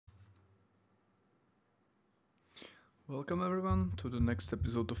Welcome everyone to the next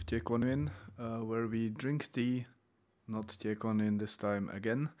episode of TGY, where we drink tea, not TGY this time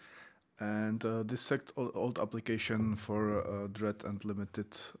again, and dissect old application for dread and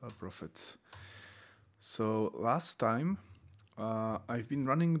limited profit. So last time I've been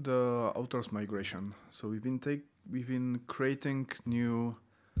running the authors migration. So we've been creating new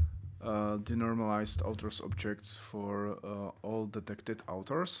denormalized authors objects for all detected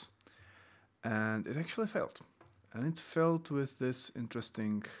authors, and it actually failed. And it failed with this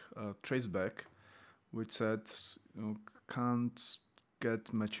interesting traceback, which said can't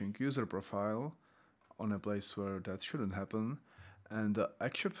get matching user profile on a place where that shouldn't happen. And the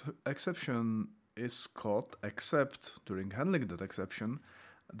exception is caught, except during handling that exception,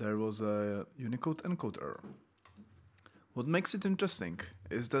 there was a Unicode encode error. What makes it interesting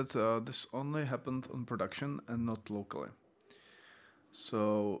is that this only happened on production and not locally.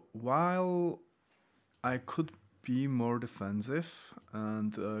 So while I could be more defensive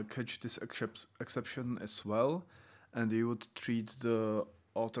and catch this exception as well, and you would treat the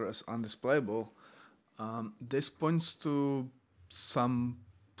author as undisplayable, this points to some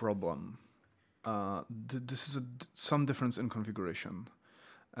problem. This is some difference in configuration,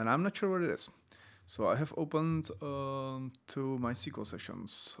 and I'm not sure what it is. So I have opened two MySQL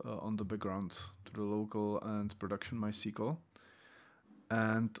sessions on the background to the local and production MySQL,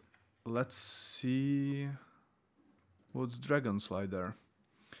 and let's see what's Dragon's lie there.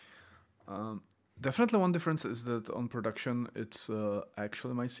 Definitely one difference is that on production it's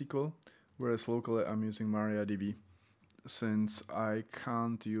actually MySQL, whereas locally I'm using MariaDB, since I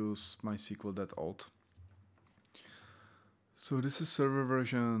can't use MySQL that old. So this is server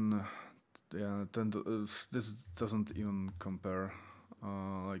version, yeah, this doesn't even compare.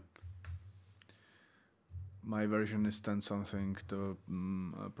 Like my version is 10 something, the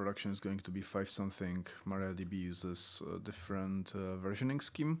production is going to be 5 something. MariaDB uses a different versioning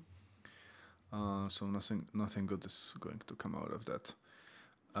scheme, so nothing good is going to come out of that.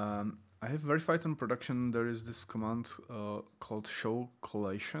 I have verified on production there is this command called show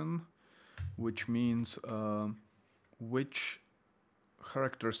collation, which means which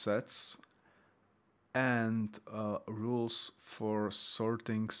character sets and rules for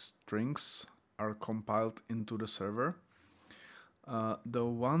sorting strings are compiled into the server. The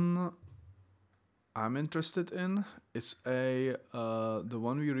one I'm interested in is the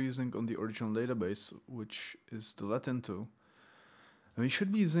one we're using on the original database, which is the Latin 2. And we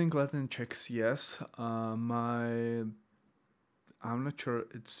should be using Latin check CS. I'm not sure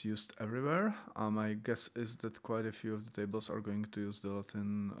it's used everywhere. My guess is that quite a few of the tables are going to use the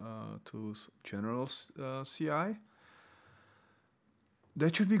Latin 2's general CI.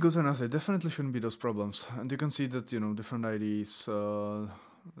 That should be good enough. There definitely shouldn't be those problems. And you can see that, different IDs, the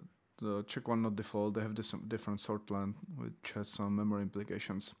check one not default, they have this different sort plan, which has some memory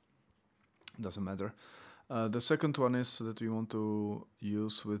implications. Doesn't matter. The second one is that we want to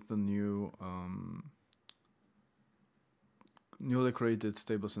use with the new newly created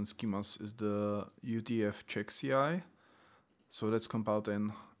tables and schemas is the UTF check CI. So that's compiled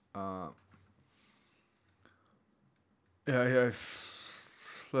in.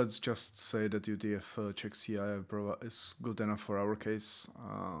 Let's just say that UTF check CI is good enough for our case.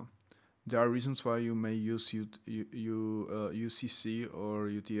 There are reasons why you may use UCC or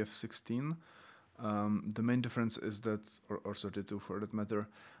UTF-16. The main difference is that, or 32 for that matter,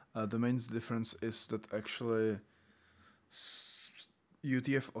 the main difference is that actually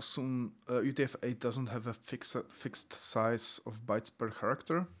UTF-8 doesn't have a fixed size of bytes per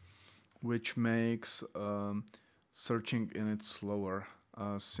character, which makes searching in it slower,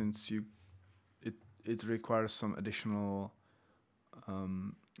 since it requires some additional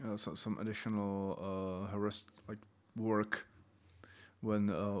work when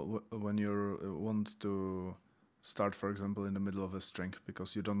you want to start, for example, in the middle of a string,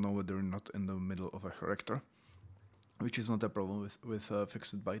 because you don't know whether or not in the middle of a character, which is not a problem with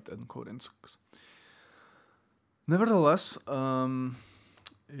fixed byte encodings. Nevertheless,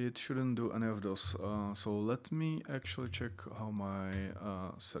 it shouldn't do any of those. So let me actually check how my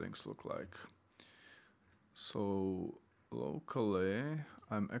settings look like. So locally,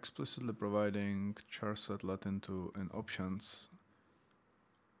 I'm explicitly providing char set Latin 2 in options.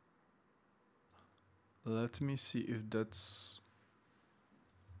 Let me see if that's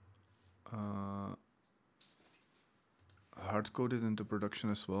hard-coded into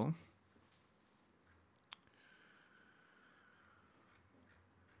production as well.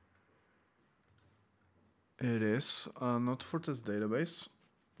 It is, not for this database,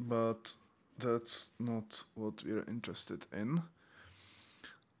 but that's not what we're interested in.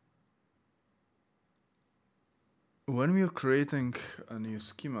 when we are creating a new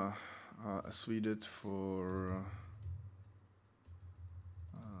schema, as we did for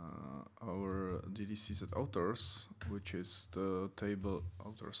our DDCZ authors, which is the table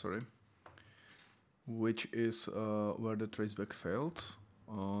author, sorry, which is where the traceback failed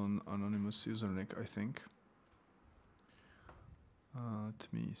on anonymous username, I think. Let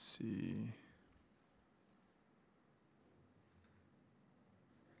me see.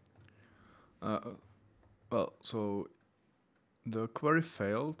 Well, so the query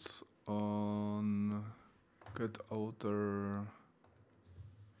failed on get author.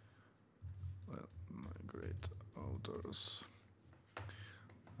 Well, migrate authors.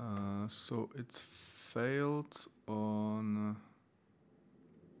 So it failed on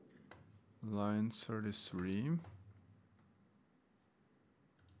line 33.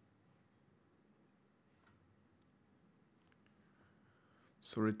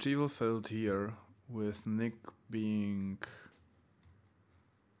 So retrieval failed here with Nick being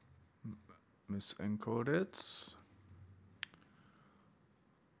misencoded.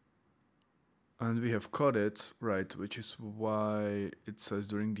 And we have coded, right, which is why it says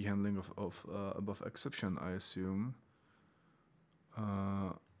during the handling of above exception, I assume.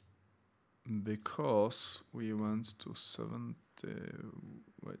 Because we went to 70,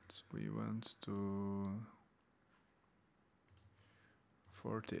 wait, we went to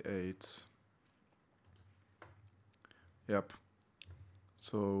 48. Yep.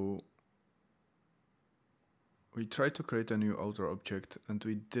 So we tried to create a new author object and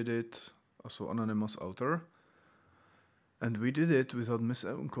we did it, also anonymous author. And we did it without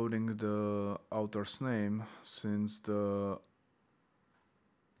misencoding the author's name, since the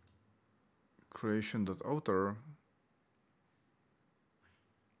creation.author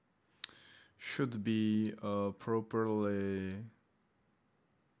should be properly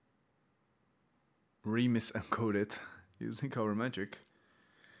re-misencoded using our magic.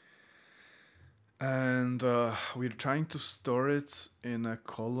 And we're trying to store it in a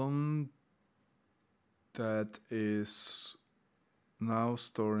column that is now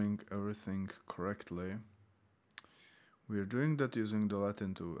storing everything correctly. We're doing that using the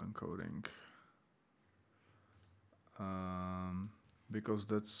Latin 2 encoding. Because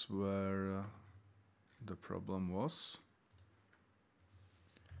that's where the problem was.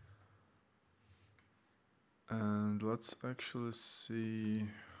 And let's actually see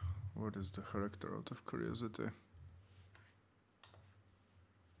what is the character out of curiosity.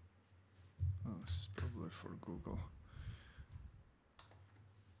 Oh, this is probably for Google.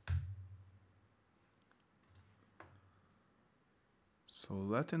 So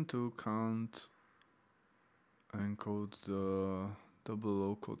Latin 2 can't encode the double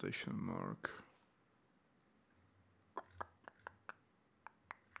O quotation mark.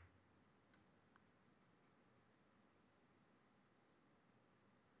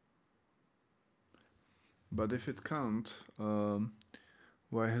 But if it can't,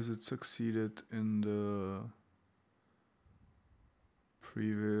 why has it succeeded in the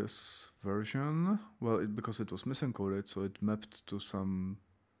previous version? Well, because it was misencoded, so it mapped to some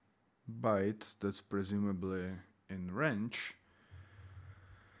byte that's presumably in range.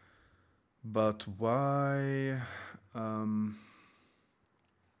 But why?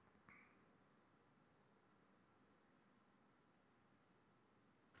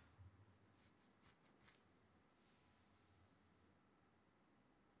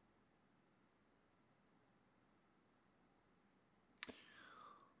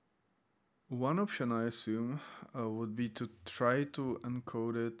 One option, I assume, would be to try to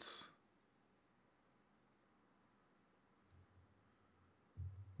encode it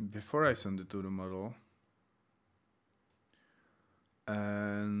before I send it to the model,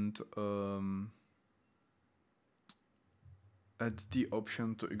 and add the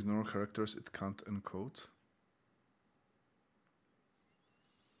option to ignore characters it can't encode.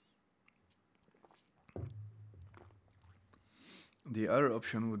 The other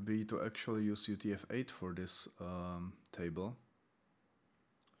option would be to actually use UTF-8 for this table.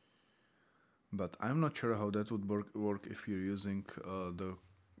 But I'm not sure how that would work if you're using the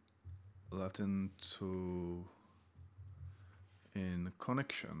Latin 2 in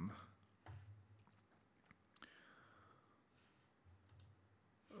connection.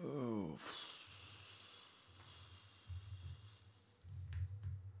 Oh.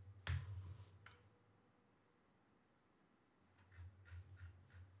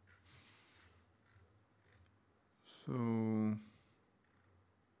 So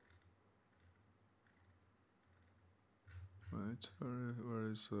right, where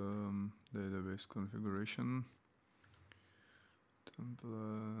is database configuration?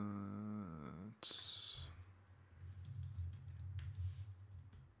 Templates.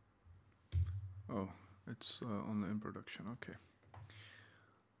 it's only in production. Okay.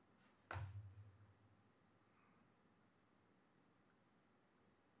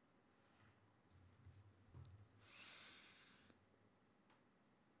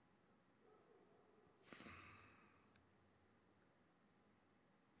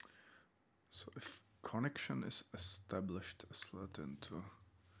 So if connection is established as let into,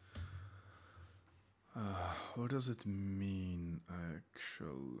 what does it mean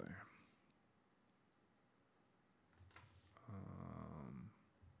actually?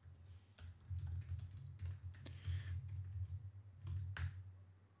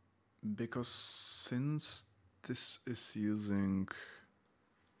 Because since this is using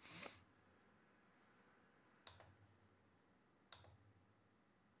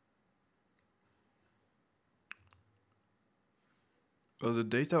well, the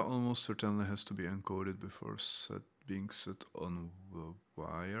data almost certainly has to be encoded before being set on the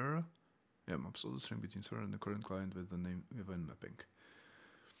wire. Yeah, maps all the string between server and the current client with the name given mapping.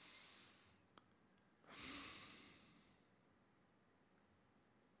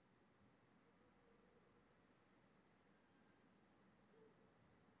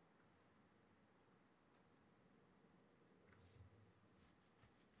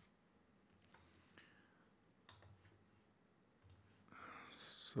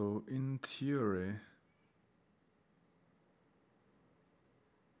 So in theory,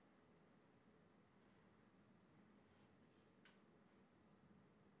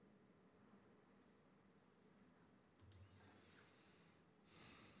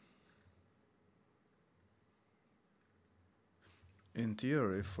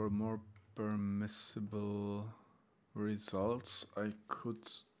 for more permissible results, I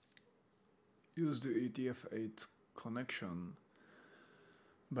could use the ETF8 connection,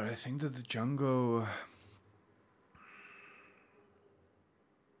 but I think that the Django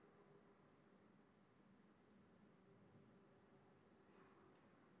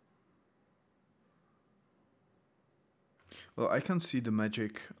well, I can see the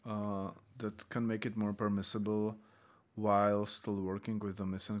magic that can make it more permissible while still working with the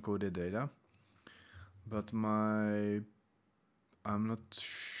misencoded data. But I'm not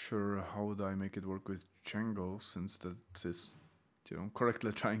sure how do I make it work with Django, since that is,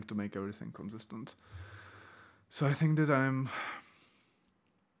 correctly trying to make everything consistent. So I think that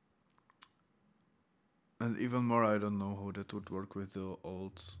and even more, I don't know how that would work with the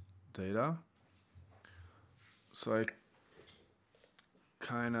old data. So I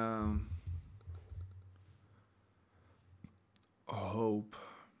kind of hope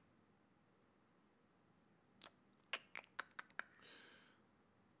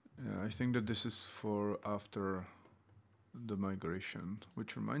I think that this is for after the migration,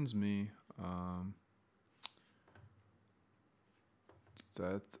 which reminds me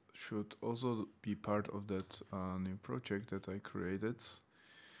that should also be part of that new project that I created,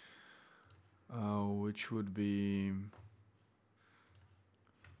 which would be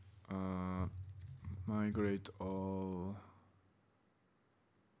migrate all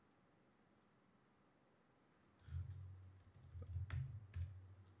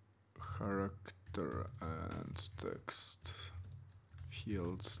character and text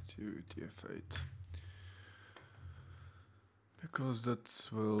fields to ETF8, because that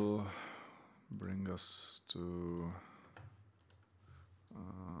will bring us to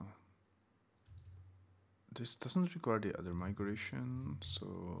this doesn't require the other migration,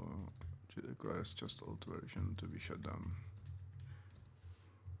 so it requires just old version to be shut down.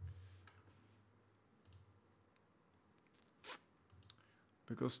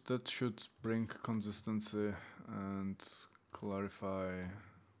 Because that should bring consistency and clarify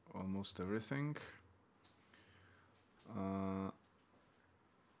almost everything.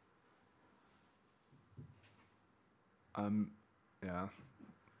 Yeah,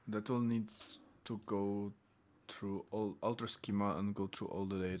 that will need to go through all alter schema and go through all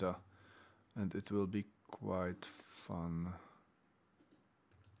the data, and it will be quite fun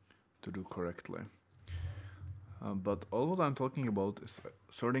to do correctly. But all what I'm talking about is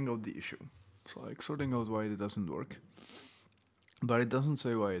sorting out the issue. So like sorting out why it doesn't work. But it doesn't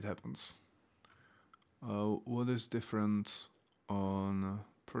say why it happens. What is different on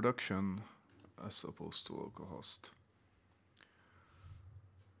production as opposed to localhost?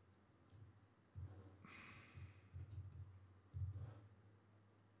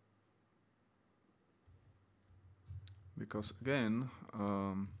 Because again,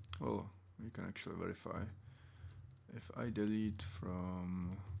 well, we can actually verify. If I delete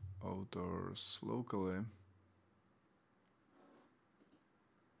from authors locally,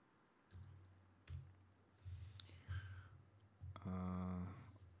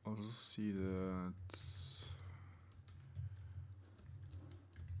 also see that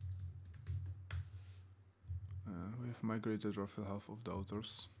migrated roughly half of the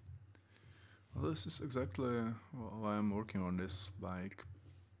authors. Well, this is exactly why I'm working on this. Like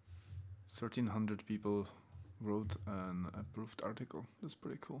 1,300 people wrote an approved article. That's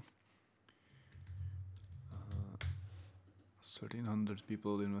pretty cool. 1,300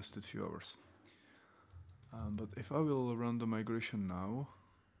 people invested few hours. But if I will run the migration now,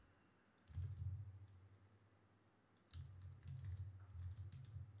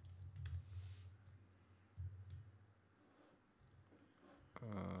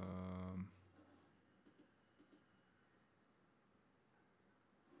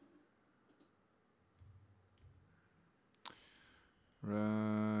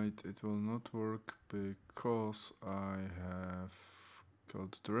 right, it will not work because I have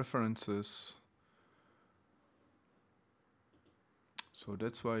got the references. So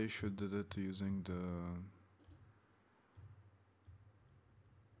that's why you should do that using the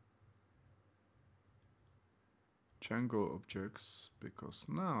Django objects, because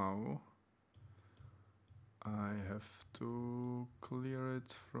now I have to clear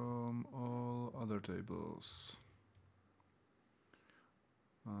it from all other tables.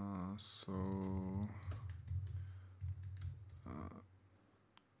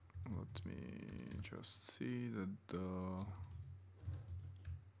 Let me just see that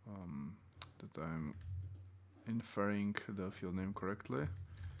that I'm inferring the field name correctly.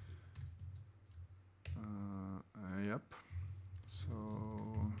 Yep. So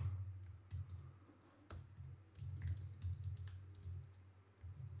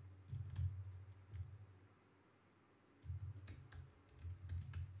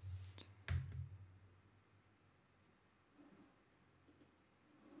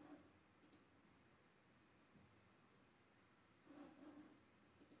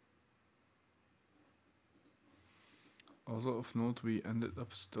also of note, we ended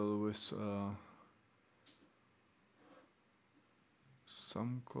up still with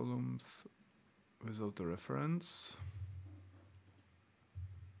some columns without a reference.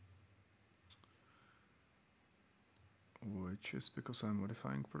 Which is because I'm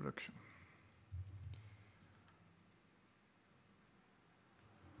modifying production.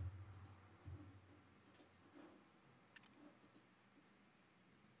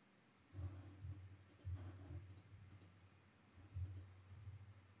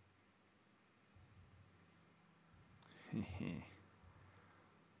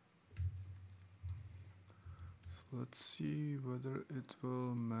 So let's see whether it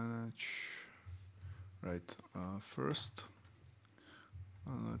will manage. Right, first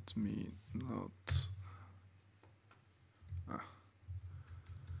let me not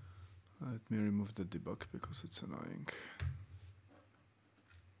let me remove the debug because it's annoying.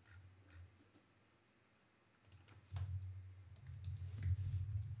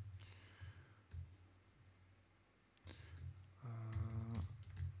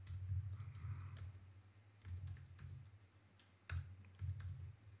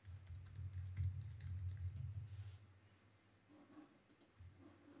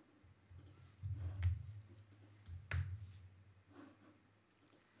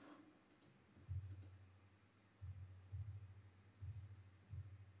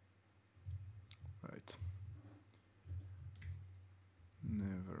 Right.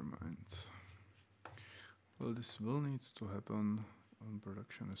 Never mind. Well, this will need to happen on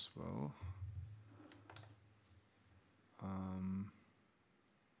production as well.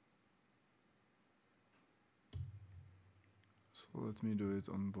 So let me do it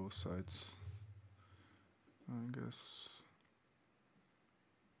on both sides, I guess.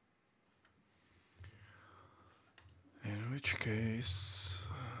 In which case,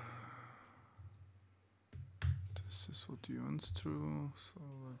 this is what you want to, so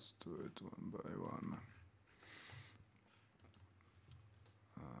let's do it one by one.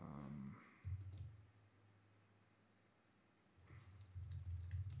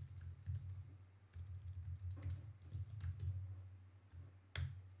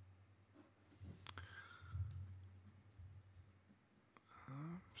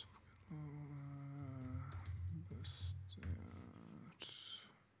 Best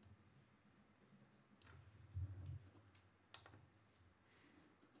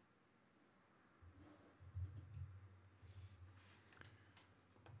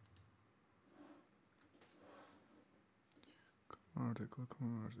article,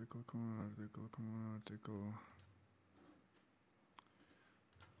 common article, common article, common article.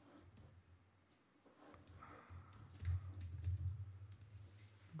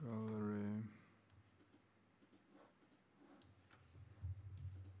 Gallery.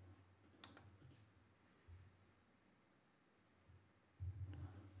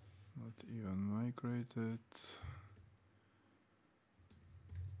 Not even migrated.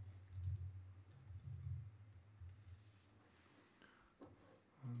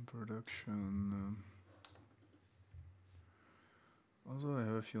 production. Also, I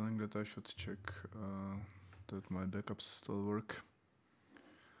have a feeling that I should check that my backups still work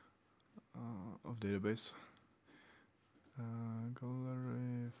of database.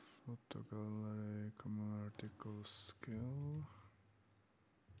 Gallery, photo gallery, common article skill.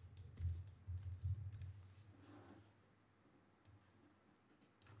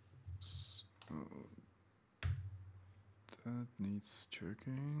 So that needs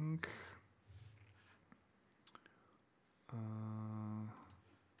checking.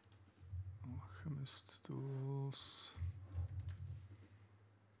 Alchemist tools.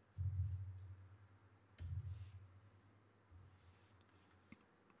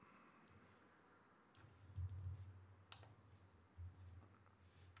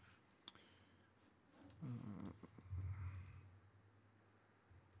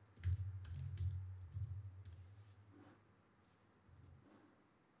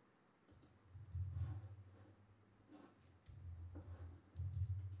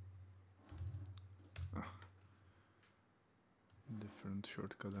 Different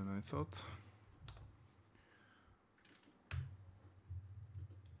shortcut than I thought.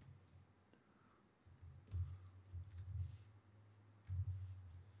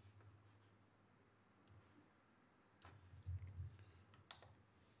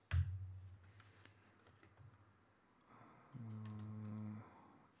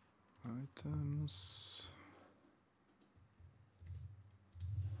 Items.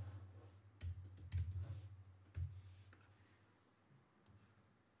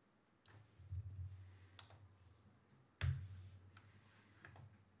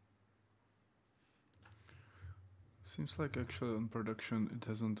 Seems like actually on production it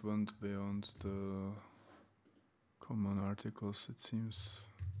hasn't went beyond the common articles, it seems.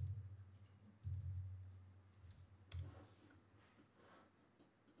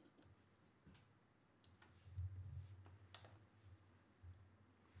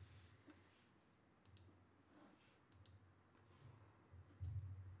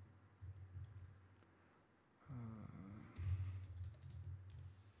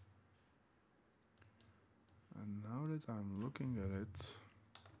 And now that I'm looking at it,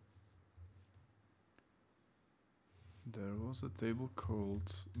 there was a table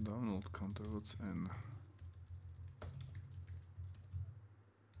called download counterwards n.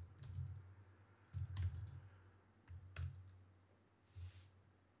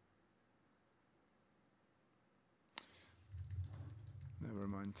 Never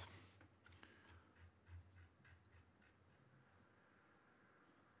mind.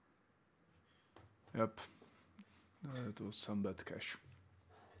 Yep, that was some bad cache.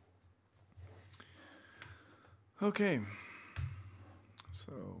 Okay,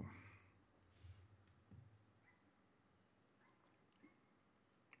 so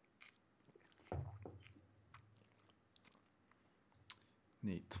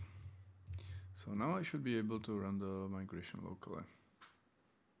neat. So now I should be able to run the migration locally.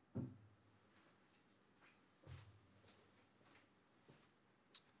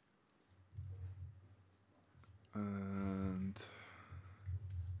 And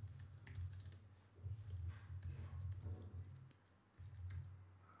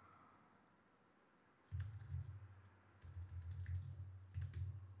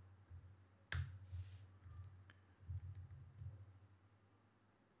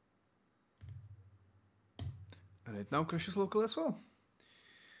it now crashes local as well.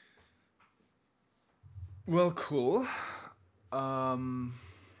 Well, cool.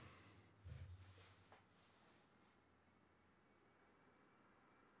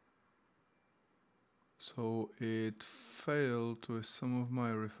 So it failed with some of my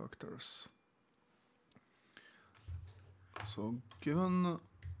refactors. So given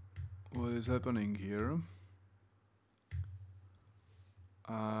what is happening here,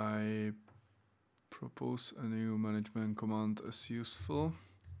 I propose a new management command as useful,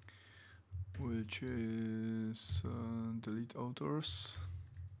 which is delete authors.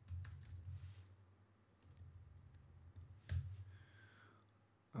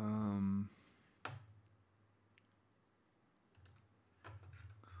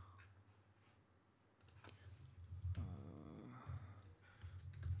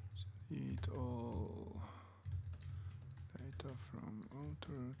 Delete all data from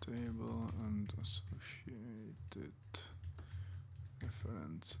author table and associated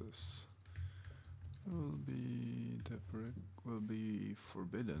references will be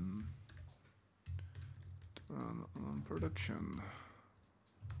forbidden to run on production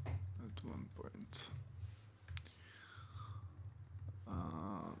at one point.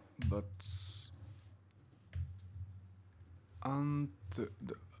 But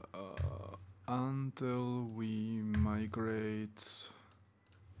until we migrate.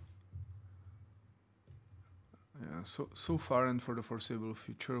 Yeah, so far and for the foreseeable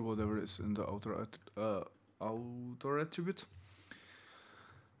future, whatever is in the outer attribute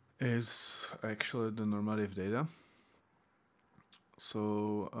is actually the normative data.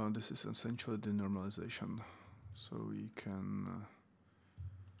 So this is essentially the normalization. So we can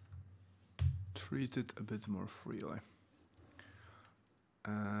treat it a bit more freely.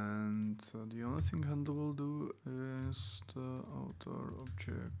 And the only thing handle will do is the outer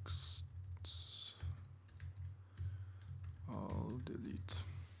objects. I'll delete.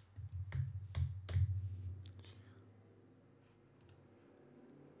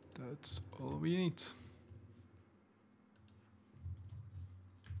 That's all we need.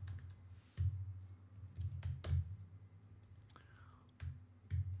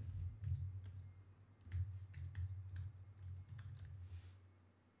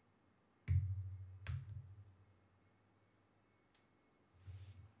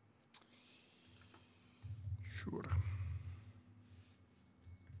 Sure.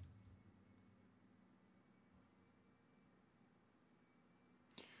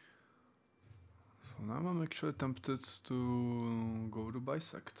 So now I'm actually tempted to go to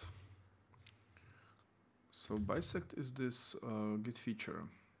bisect. So bisect is this Git feature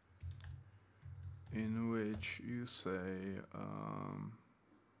in which you say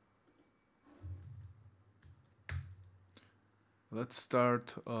let's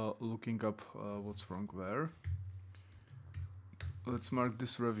start looking up what's wrong where. Let's mark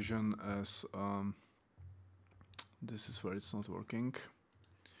this revision as this is where it's not working.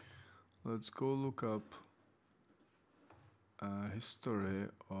 Let's go look up history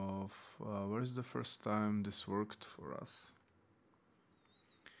of where is the first time this worked for us.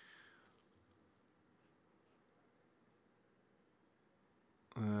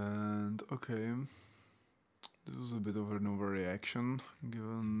 And okay, this was a bit of an overreaction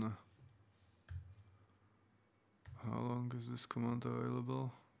given how long is this command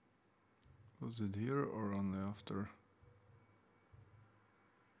available? Was it here or only after?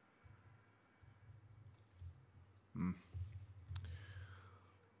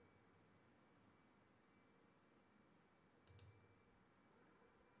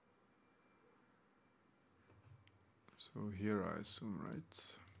 So here I assume,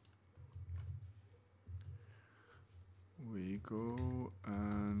 right? We go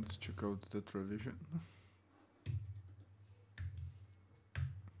and check out that revision.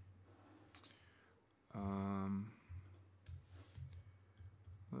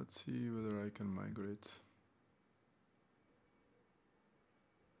 Let's see whether I can migrate.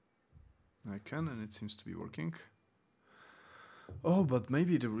 I can, and it seems to be working. Oh, but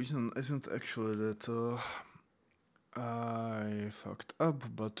maybe the reason isn't actually that I fucked up,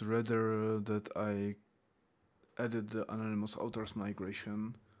 but rather that I added the anonymous authors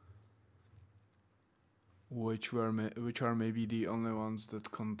migration, which are maybe the only ones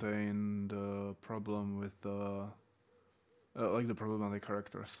that contain the problem with the like the problematic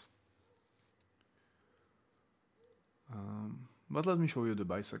characters. But let me show you the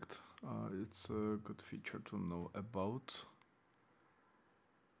bisect. It's a good feature to know about.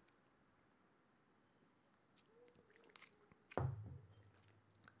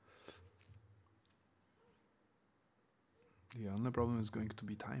 The only problem is going to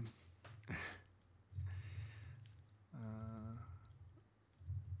be time.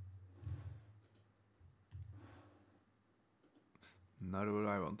 Not what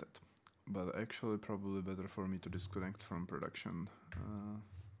I wanted, but actually probably better for me to disconnect from production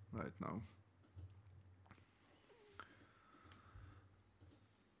right now.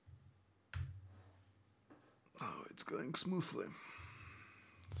 Oh, it's going smoothly.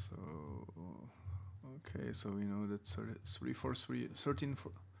 So, okay, so we know that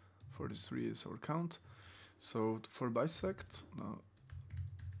 1343 is our count. So for bisect, now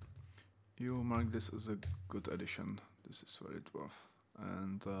you mark this as a good addition. This is where it was.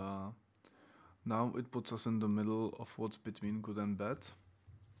 And now it puts us in the middle of what's between good and bad.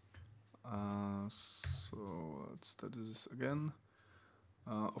 So let's study this again.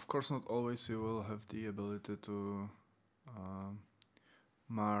 Of course, not always you will have the ability to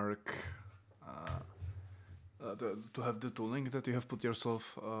mark, to have the tooling that you have put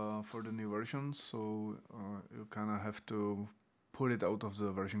yourself for the new version, so you kind of have to put it out of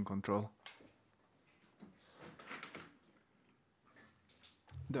the version control.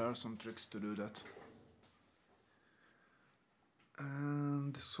 There are some tricks to do that.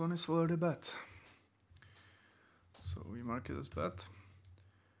 And this one is already bad. So we mark it as bad.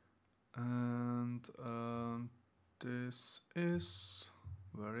 And this is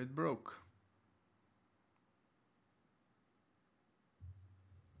where it broke.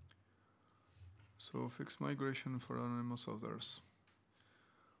 So fix migration for anonymous authors.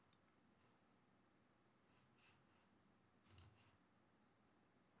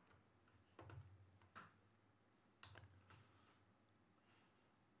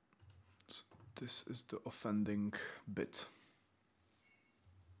 So this is the offending bit.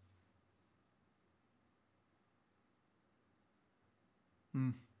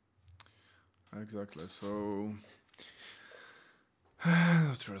 Exactly, so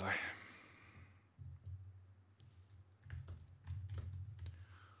not really.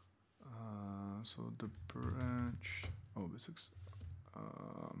 So the branch, oh, basics.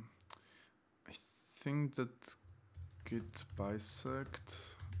 I think that git bisect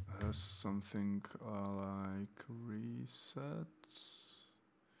has something like resets.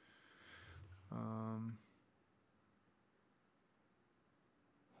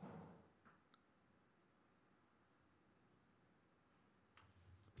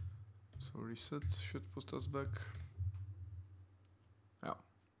 So reset should put us back. Yeah.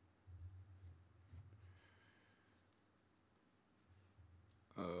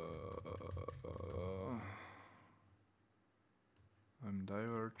 I'm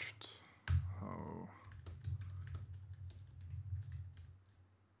diverged. How?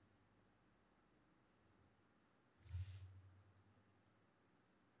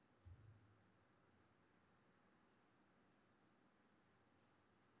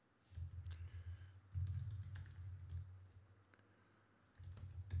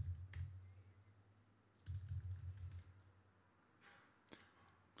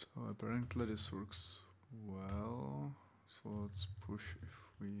 So apparently this works well. So let's push if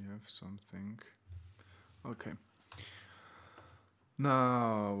we have something. Okay.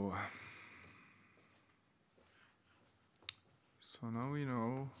 Now, so now we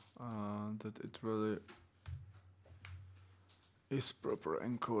know that it really is proper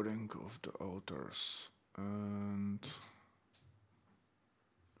encoding of the authors. And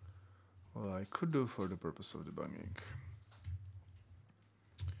what I could do for the purpose of debugging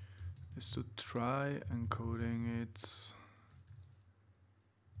is to try encoding it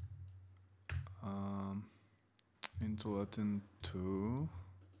into Latin 2.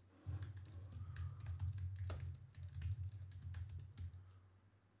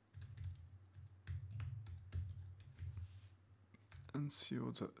 And see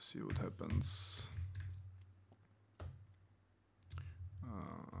what happens.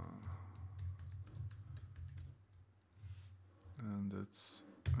 And it's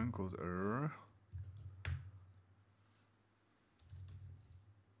encode error.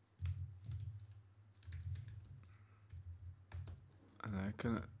 And I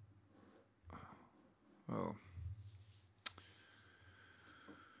can, well,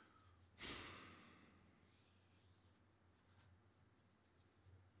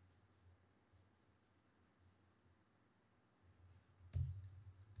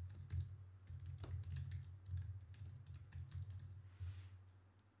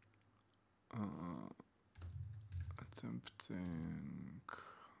 attempting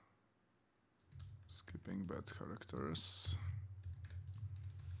skipping bad characters.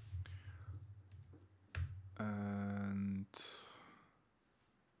 And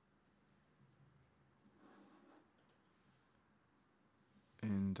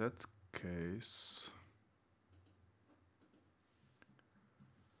in that case,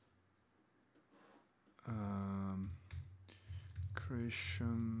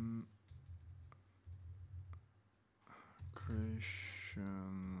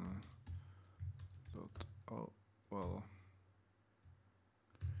 creation dot, oh, well,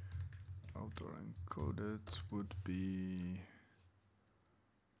 author encoded would be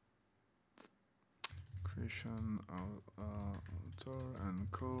creation author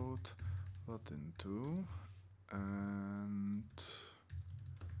encode Latin 2 and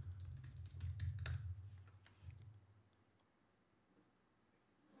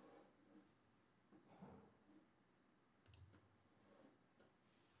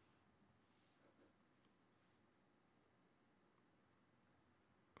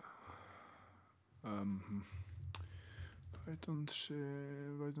Python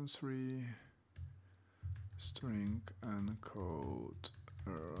 3 string encode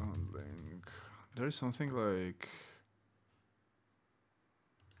error handling. There is something like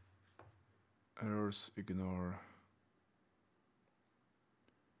errors ignore.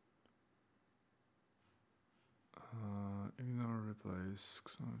 Ignore replace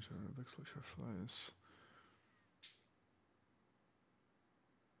backslash flies.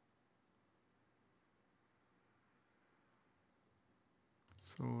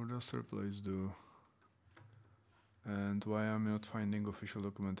 So what does replace do? And why am I not finding official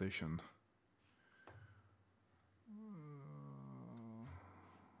documentation?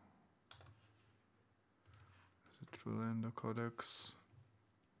 Is it really in the codex?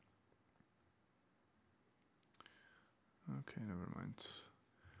 Okay, never mind.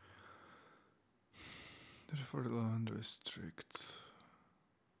 Therefore, the law restrict.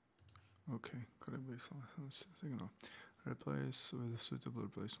 Okay, correct baseline signal. Replace with a suitable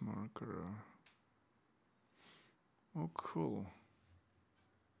replace marker. Oh, cool.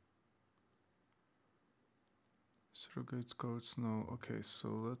 Surrogate codes, no. Okay, so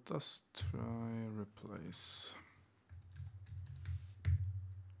let us try replace.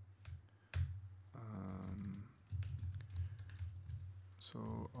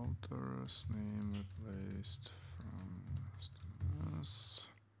 So author's name replaced from us,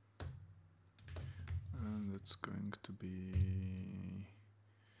 and it's going to be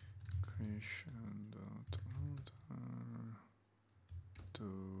creation.author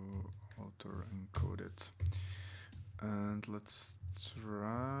to author encoded. And let's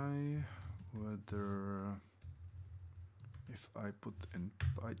try whether if I put in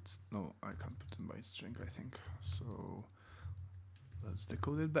bytes, no, I can't put in byte string, I think. So let's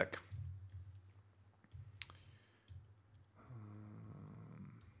decode it back.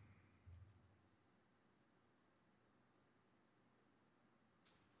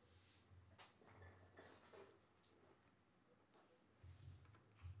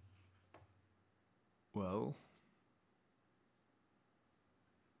 Well,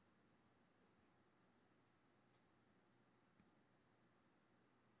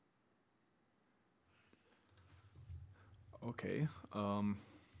 okay.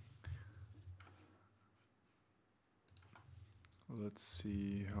 Let's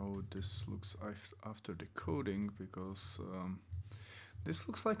see how this looks after decoding, because this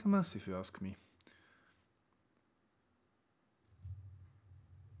looks like a mess if you ask me.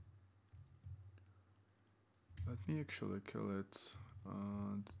 Let me actually kill it.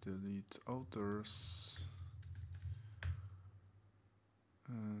 Delete authors.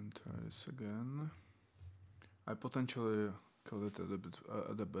 And try this again. I potentially killed it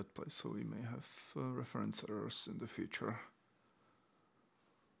at a bad place, so we may have reference errors in the future.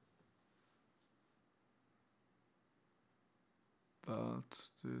 But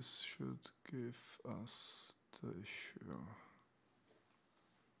this should give us the issue.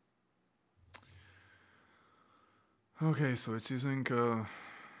 Okay, so it's using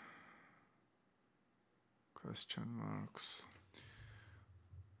question marks.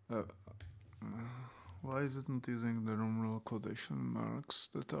 Why is it not using the numeral quotation marks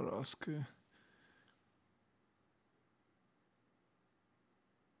that are ASCII?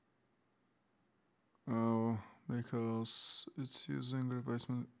 Oh, because it's using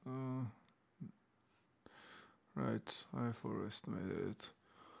replacement. Right, I've overestimated it.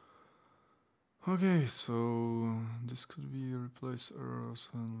 Okay, so this could be replace arrows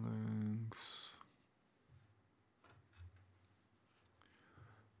and links.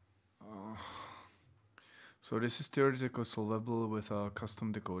 So this is theoretically solvable with a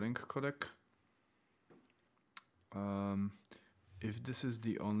custom decoding codec. If this is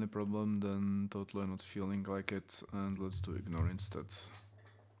the only problem, then totally not feeling like it, and let's do ignore instead.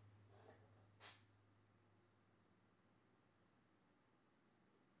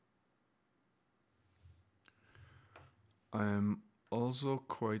 I'm also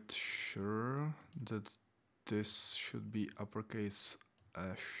quite sure that this should be uppercase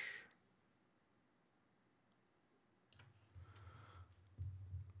ash.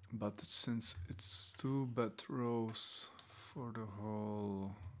 But since it's two bad rows for the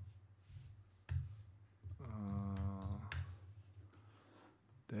whole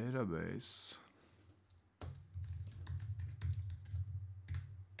database,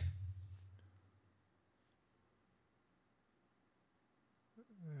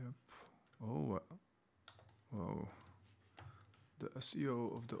 yep. Oh, wow. The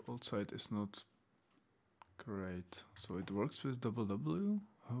SEO of the old site is not great. So it works with double W?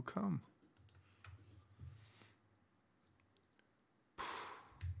 How come?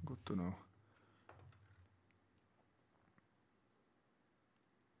 Good to know.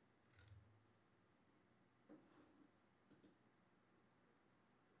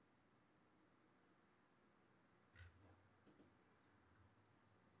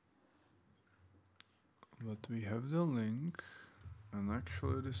 But we have the link, and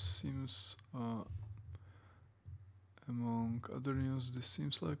actually this seems, among other news, this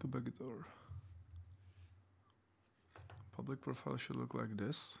seems like a backdoor. Public profile should look like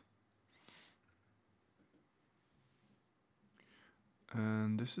this.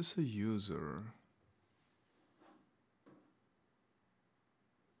 And this is a user.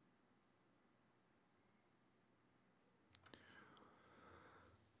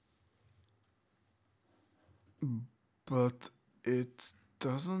 But it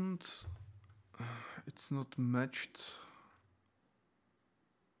doesn't, it's not matched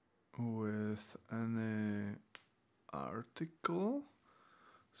with any article.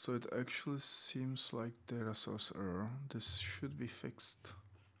 So it actually seems like data source error. This should be fixed.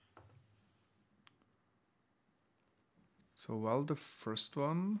 So while the first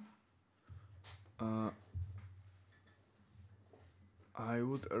one, I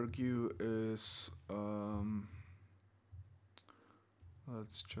would argue is,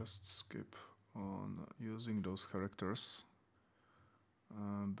 let's just skip on using those characters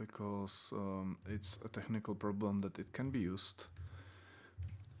because it's a technical problem that it can be used.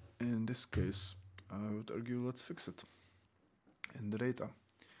 In this case, I would argue let's fix it in the data.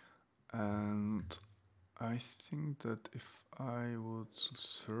 And I think that if I would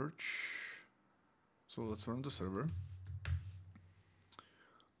search, so let's run the server,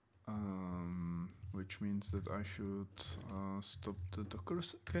 which means that I should stop the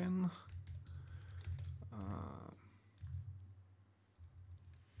dockers again.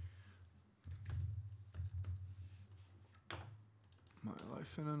 My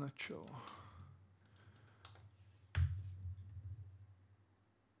life in a nutshell.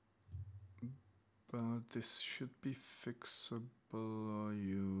 But this should be fixable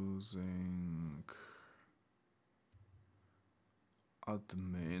using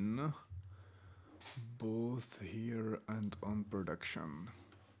admin, both here and on production.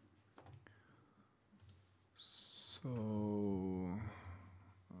 So,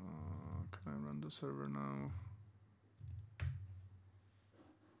 can I run the server now?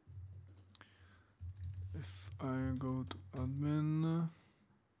 If I go to admin,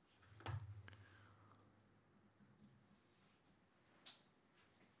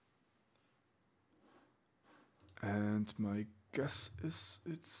 and my guess is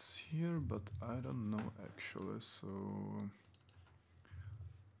it's here, but I don't know actually, so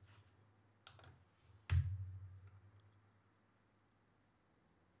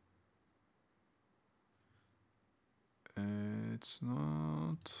it's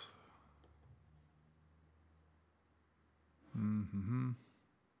not.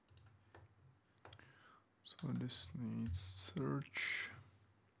 So this needs search,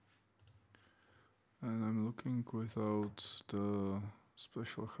 and I'm looking without the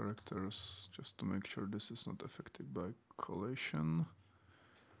special characters just to make sure this is not affected by collation.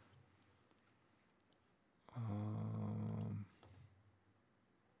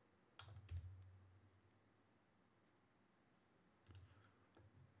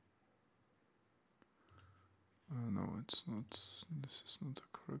 No, it's not. This is not the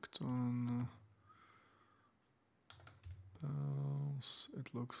correct one.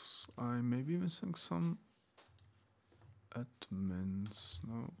 It looks I may be missing some admins.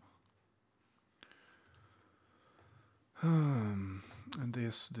 No. And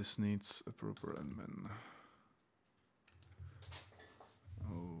this needs a proper admin.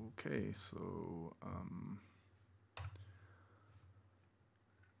 Okay, so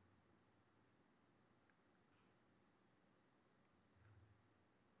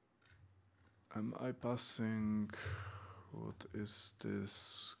am I passing? What is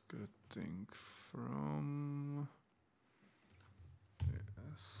this getting from?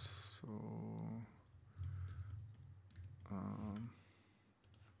 Yes, so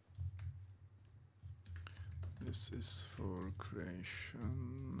this is for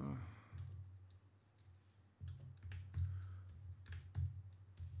creation.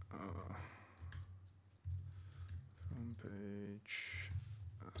 Home page.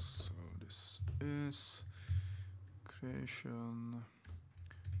 So this is creation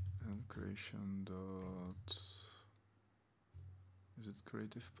and creation dot. Is it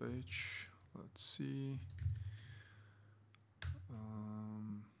creative page? Let's see.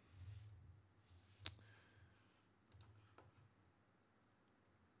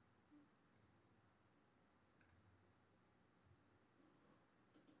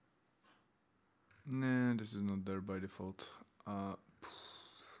 Nah, this is not there by default.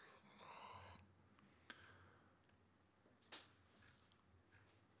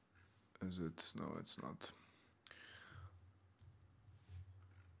 Is it? No, it's not.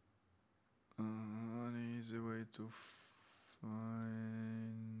 An easy way to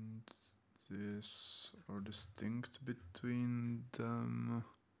find this or distinct between them.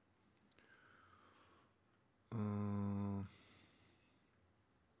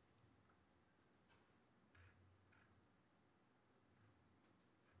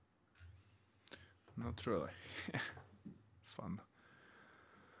 Not really. Fun.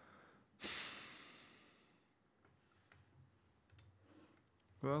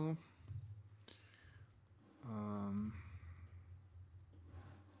 Well,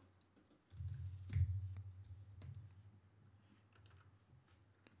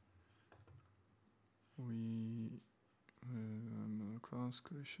 we class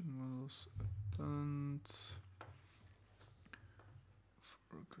creation models append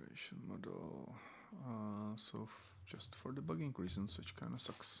for creation model. So just for debugging reasons, which kind of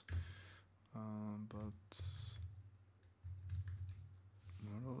sucks. But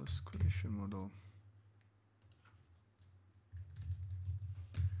model is creation model.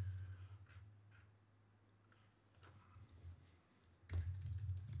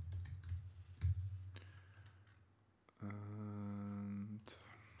 And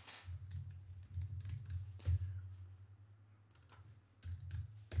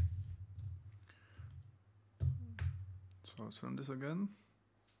so let's run this again.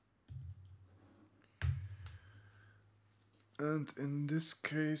 And in this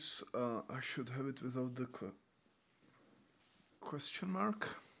case, I should have it without the question mark.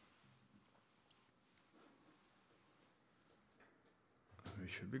 We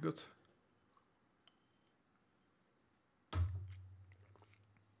should be good.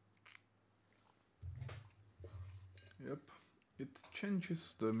 Yep, it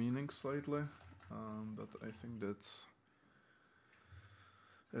changes the meaning slightly, but I think that's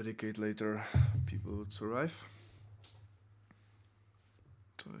a decade later people would survive.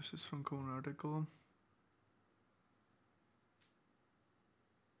 So this is from common article.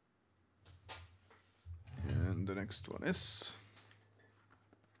 And the next one is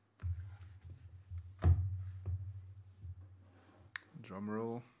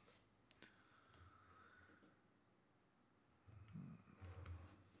drumroll.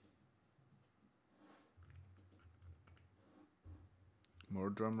 More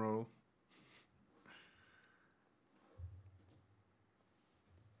drumroll.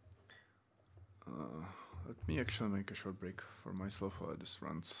 Let me actually make a short break for myself while this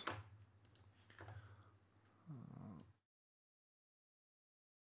runs.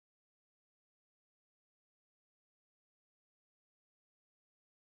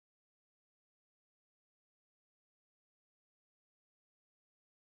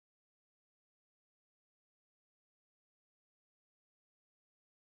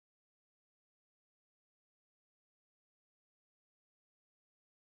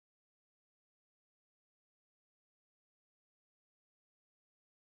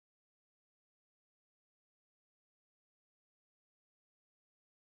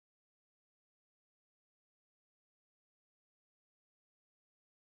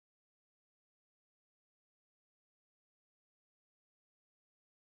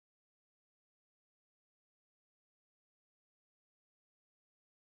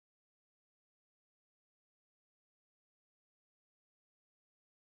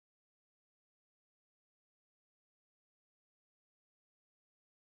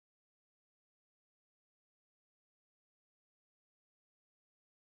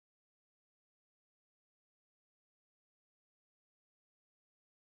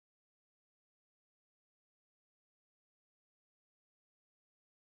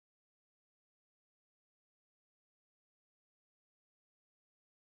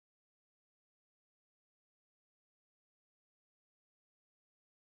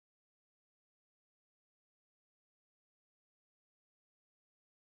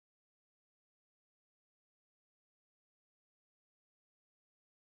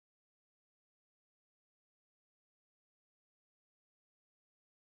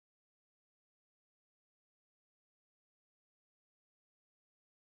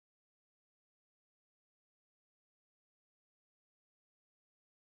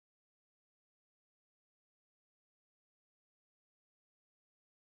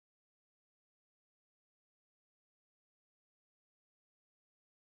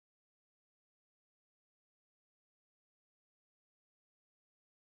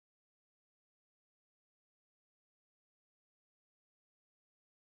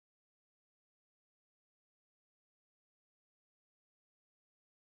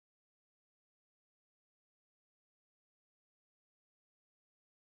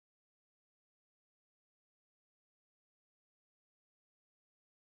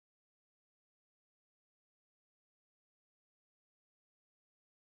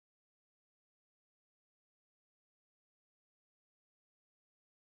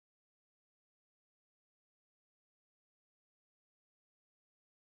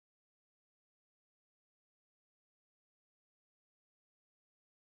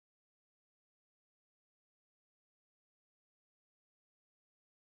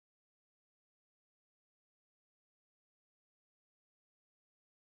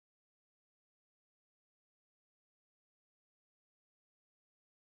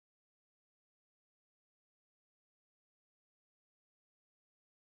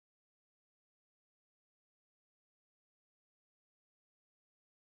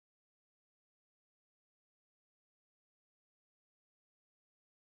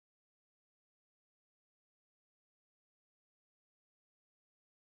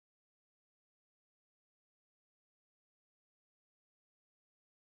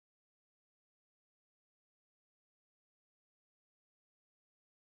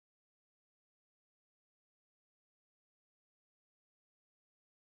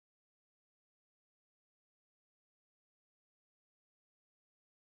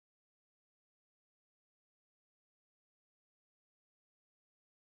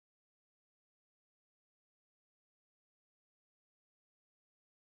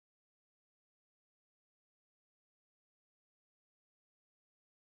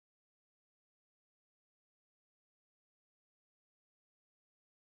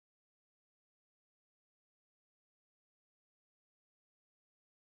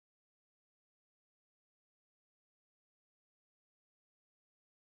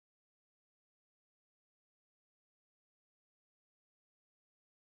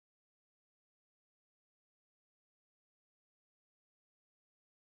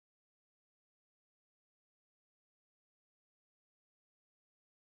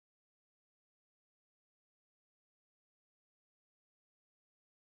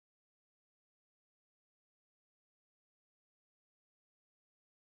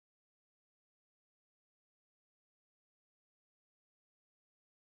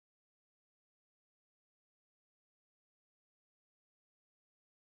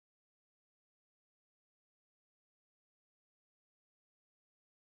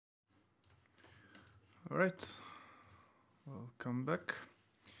 Alright, welcome back.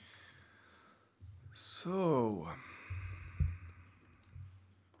 So,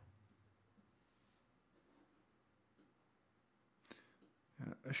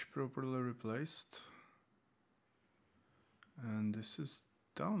 Ash properly replaced, and this is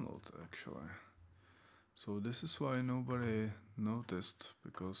download actually. So this is why nobody noticed,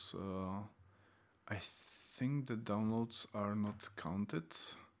 because I think the downloads are not counted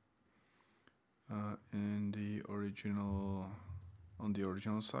in the original, on the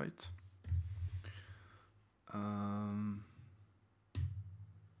original site. And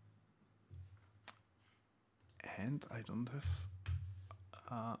I don't have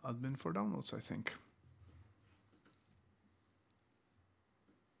admin for downloads, I think.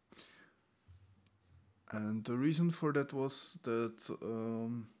 And the reason for that was that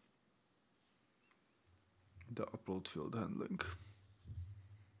the upload field handling.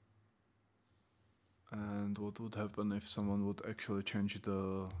 And what would happen if someone would actually change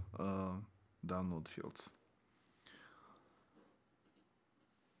the download fields?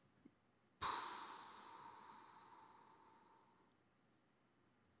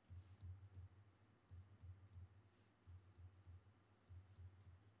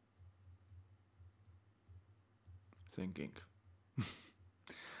 Thinking.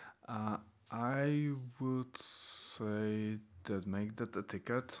 I would say that make that a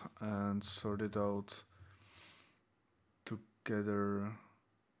ticket and sort it out together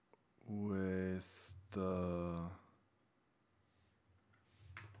with the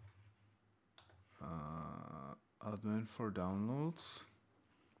admin for downloads.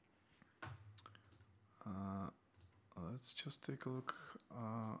 Let's just take a look.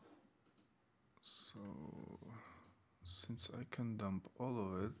 So since I can dump all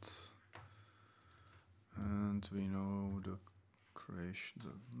of it, and we know the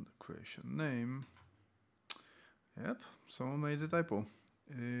creation name. Yep, someone made a typo.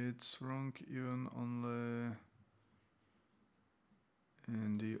 It's wrong even only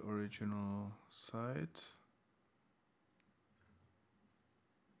in the original site.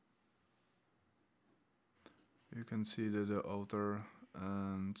 You can see that the author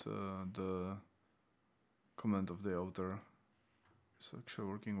and the comment of the author is actually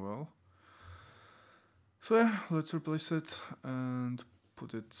working well. So yeah, let's replace it and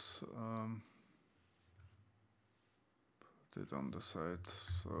put it on the site.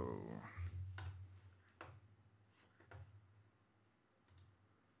 So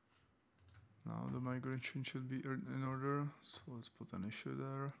now the migration should be in order. So let's put an issue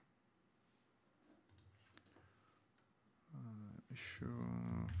there.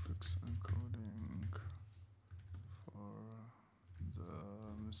 Issue fix encoding for the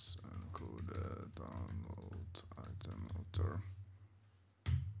misencoded download item author.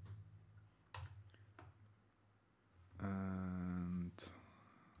 And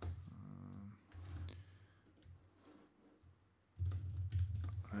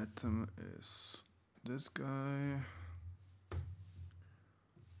item is this guy,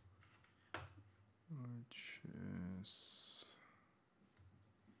 which is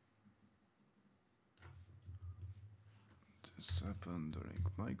this happened during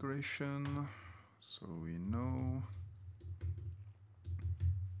migration, so we know.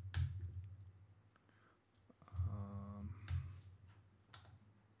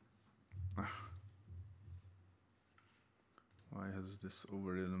 Why has this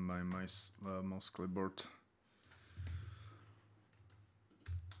overridden my mouse clipboard?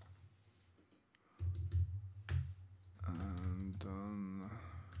 And done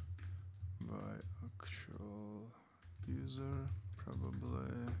by actual user,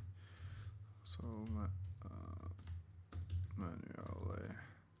 probably. So manually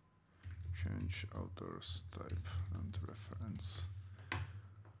change author's type and reference.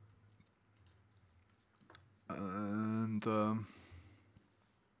 And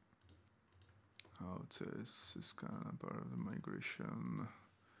how it says is kind of part of the migration.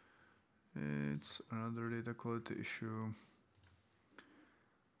 It's another data quality issue,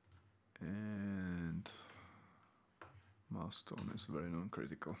 and milestone is very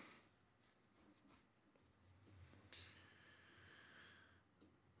non-critical.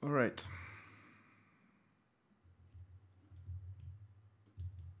 All right.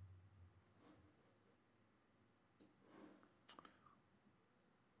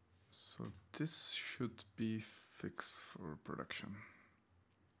 So this should be fixed for production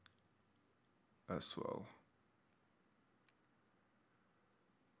as well.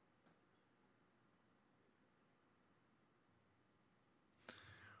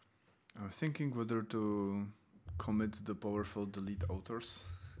 I'm thinking whether to commit the powerful delete authors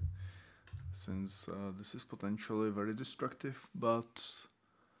since this is potentially very destructive, but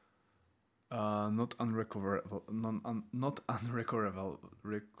not unrecoverable. Not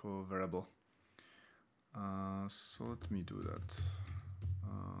recoverable. So let me do that.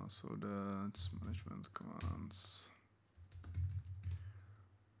 So that's management commands.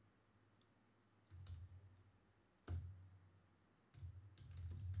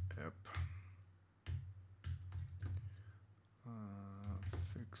 Yep.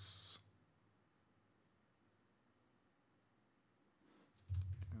 Fix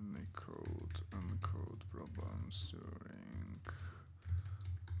encode problems during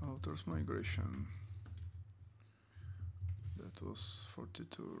authors migration. That was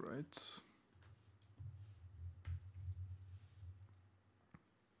 42, right?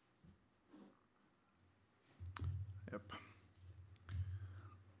 Yep.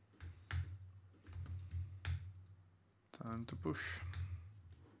 Time to push.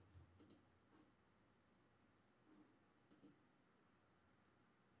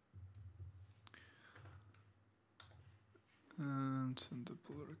 And send the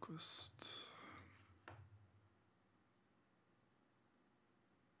pull request.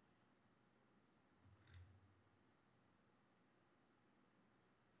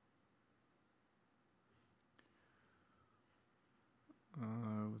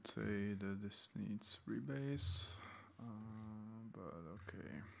 I would say that this needs rebase, but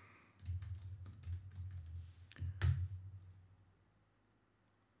okay.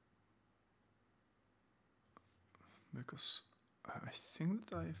 Because I think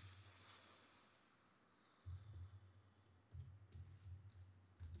that I've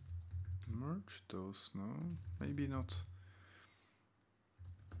merged those, no? Maybe not.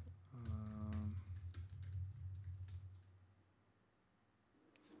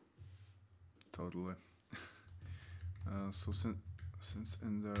 Totally. So since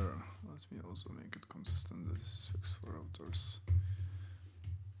in there, let me also make it consistent that this is fixed for authors.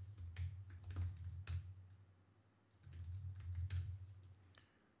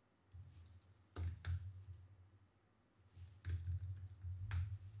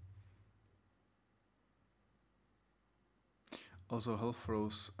 Also, health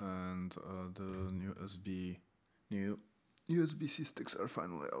rows and the new USB-C sticks are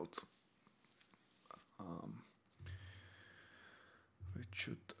finally out. Which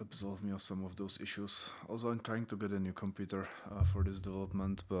should absolve me of some of those issues. Also, I'm trying to get a new computer for this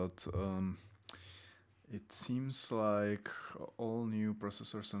development, but it seems like all new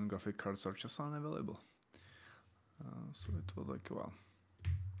processors and graphic cards are just unavailable. So it will take a while.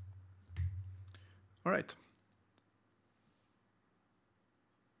 All right.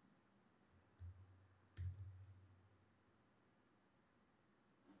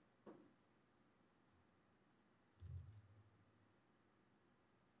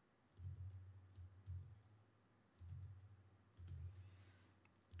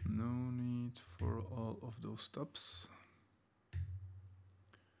 No need for all of those stops.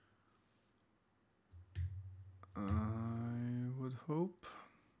 I would hope.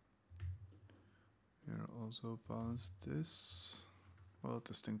 Here also past this. Well,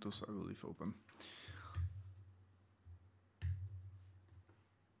 testing tools I will leave open.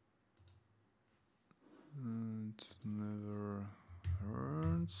 And never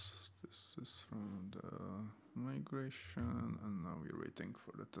hurts. This is from the migration, and now we're waiting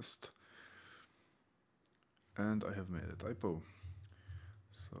for the test. And I have made a typo.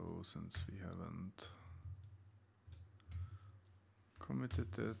 So since we haven't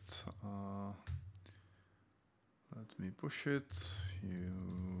committed it, let me push it.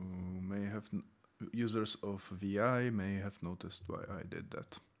 You may have, users of VI may have noticed why I did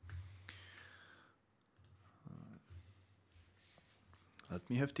that. Let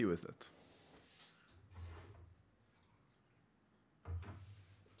me have tea with it.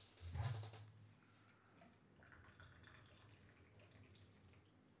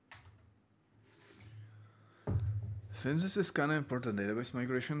 Since this is kind of important database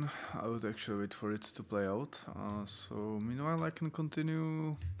migration, I would actually wait for it to play out. So meanwhile, I can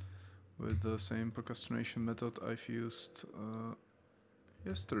continue with the same procrastination method I've used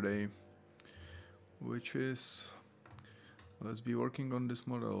yesterday, which is, let's be working on this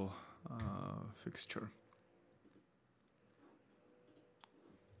model fixture.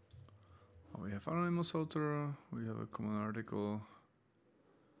 We have anonymous author, we have a common article.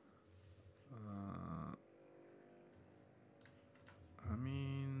 I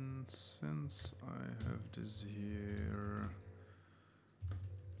mean, since I have this here,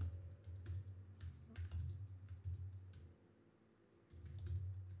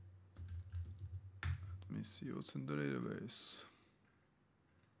 let me see what's in the database.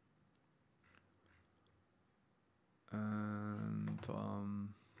 And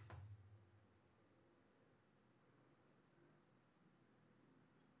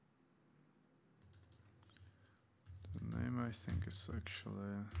the name I think is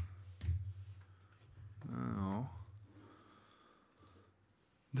actually no.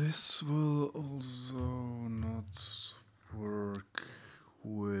 This will also not work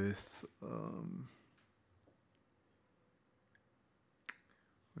with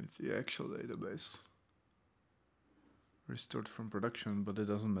the actual database. Restored from production, but it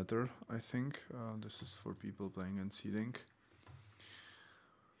doesn't matter, I think. This is for people playing and seeding.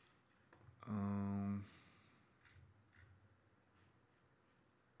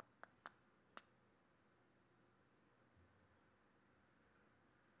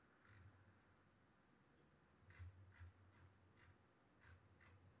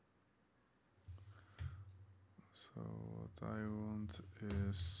 So what I want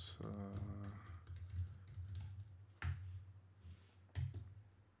is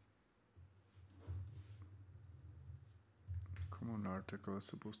common article as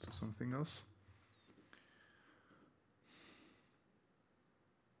opposed to something else.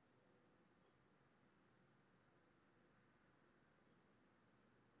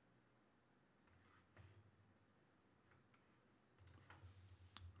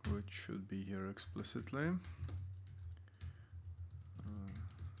 Which should be here explicitly.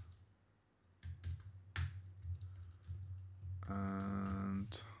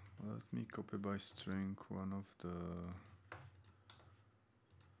 And let me copy by string one of the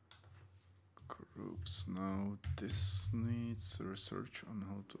groups. Now this needs research on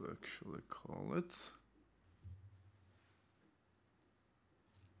how to actually call it.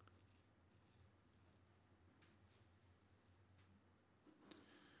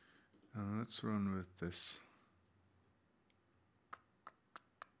 And let's run with this.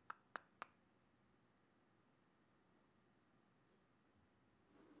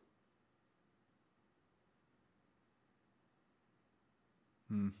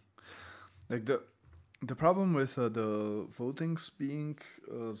 Like the problem with the votings being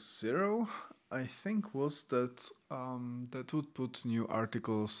 0, I think, was that that would put new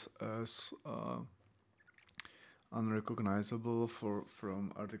articles as unrecognizable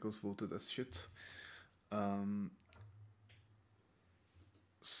from articles voted as shit,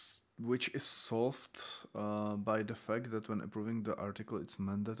 which is solved by the fact that when approving the article, it's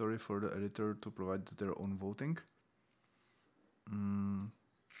mandatory for the editor to provide their own voting.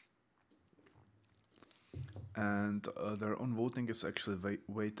 And their own voting is actually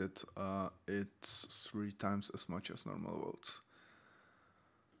weighted. It's 3 times as much as normal votes.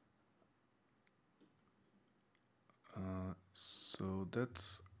 So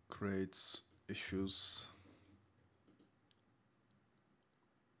that creates issues.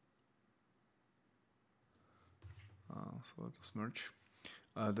 So let us merge.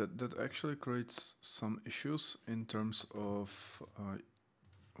 That actually creates some issues in terms of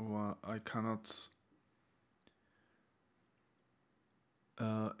I cannot.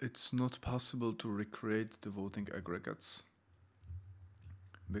 It's not possible to recreate the voting aggregates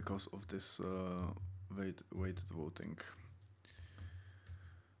because of this weighted voting.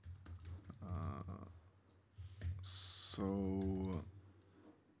 So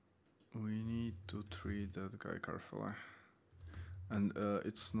we need to treat that guy carefully, and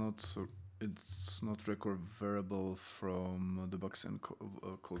it's not recoverable from the bugs and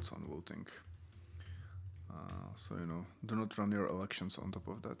codes on voting. So do not run your elections on top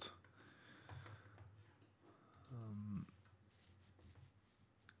of that.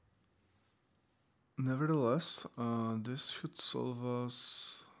 Nevertheless, this should solve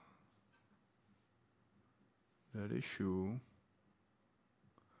us that issue.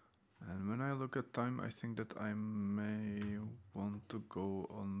 And when I look at time, I think that I may want to go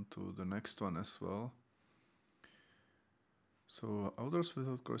on to the next one as well. So authors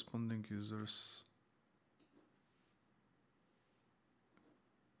without corresponding users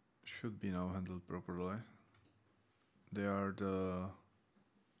should be now handled properly. They are the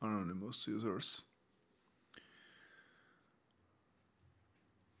anonymous users.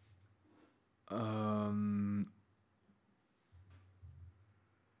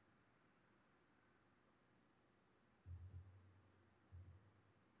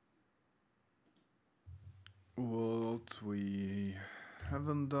 What we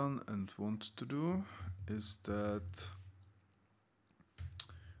haven't done and want to do is that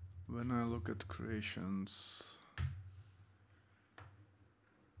when I look at creations,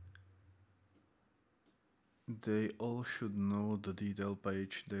 they all should know the detail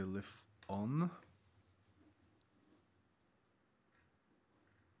page they live on.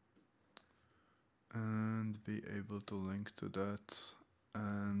 And and be able to link to that,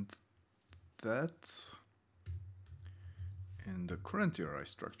 and that in the current URI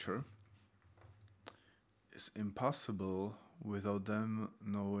structure is impossible without them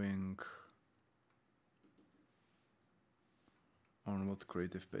knowing on what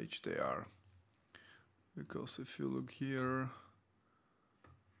creative page they are. Because if you look here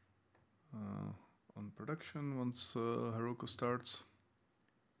on production, once Heroku starts,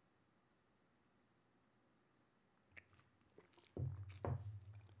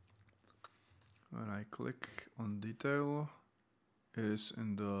 when I click on detail, it is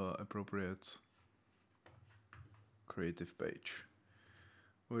in the appropriate creative page,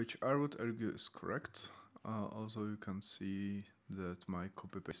 which I would argue is correct. Also, you can see that my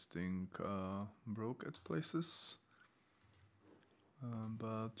copy pasting broke at places,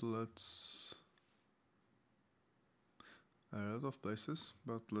 but let's a lot of places.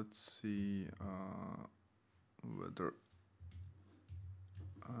 But let's see whether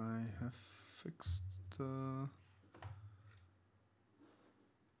I have fixed the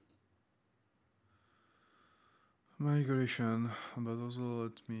migration, but also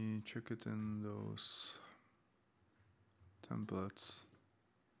let me check it in those templates.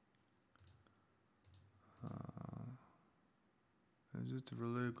 Is it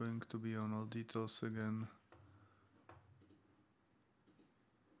really going to be on all details again?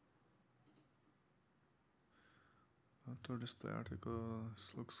 Auto display article,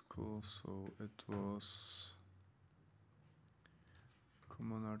 this looks cool, so it was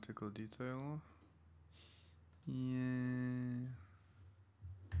common article detail. Yeah.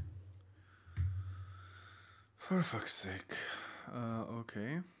 For fuck's sake.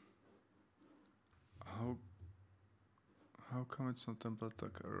 Okay. How come it's not template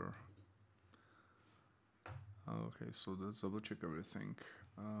tag error? Okay, so let's double check everything.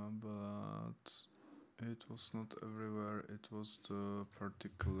 But it was not everywhere. It was the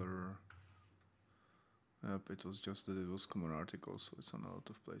particular. Yep, it was just that it was common article, so it's on a lot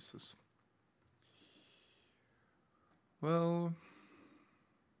of places. Well.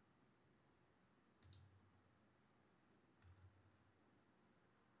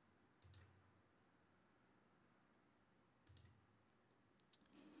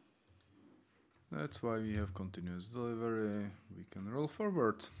 That's why we have continuous delivery. We can roll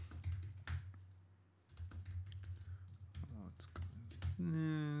forward. Let's go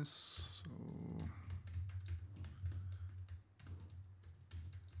this. So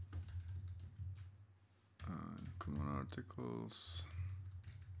common articles.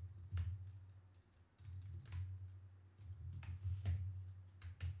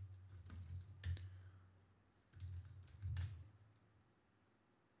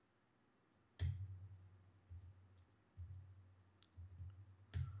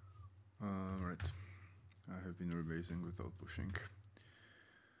 Right. I have been rebasing without pushing.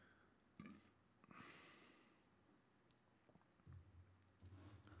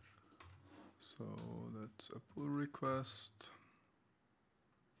 So that's a pull request.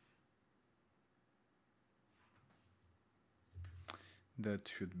 That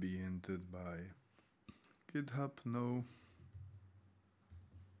should be hinted by GitHub, no.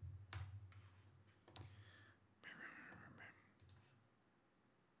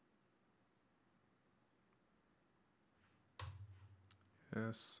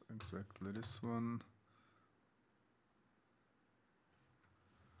 Yes, exactly this one.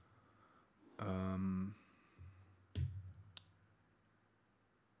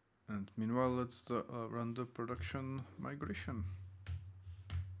 And meanwhile, let's run the production migration.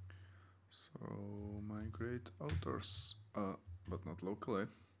 So migrate authors, but not locally.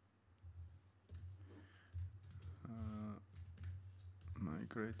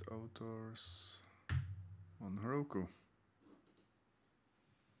 Migrate authors on Heroku.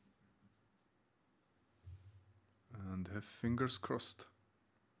 And have fingers crossed.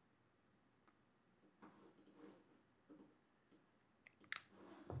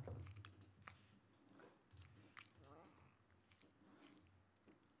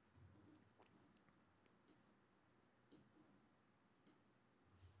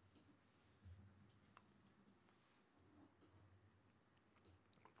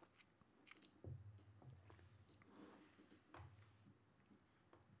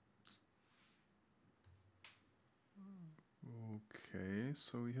 Okay,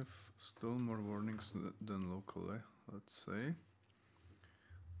 so we have still more warnings than locally, let's say.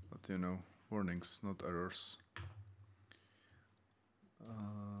 But you know, warnings, not errors.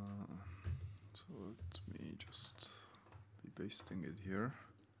 So let me just be pasting it here.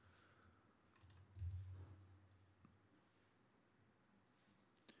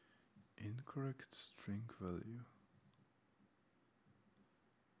 Incorrect string value.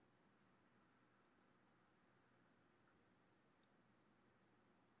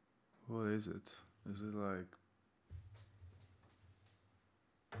 What is it? Is it like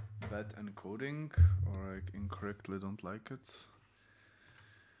bad encoding or like incorrectly don't like it?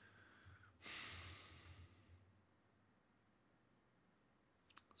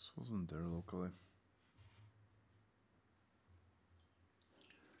 This wasn't there locally.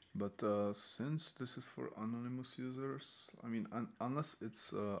 But since this is for anonymous users, I mean, unless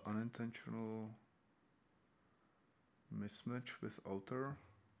it's unintentional mismatch with author,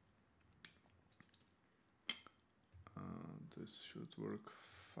 this should work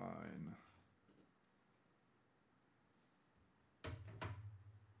fine.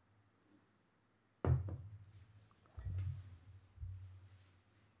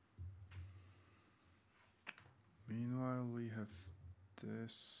 Meanwhile, we have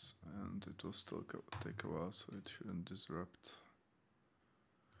this, and it will still take a while, so it shouldn't disrupt.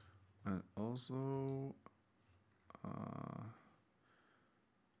 And also, all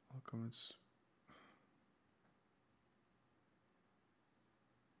comments.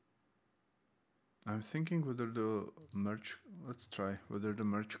 I'm thinking whether the merge, let's try, whether the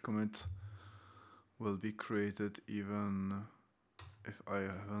merge commit will be created even if I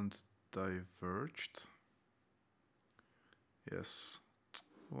haven't diverged. Yes.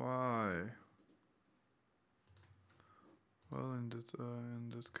 Why? Well, in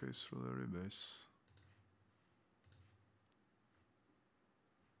that case, really rebase.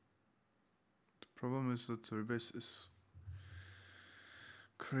 The problem is that rebase is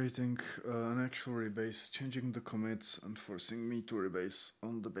creating an actual rebase, changing the commits and forcing me to rebase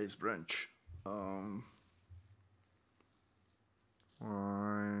on the base branch. I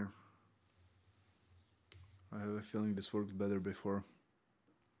have a feeling this worked better before.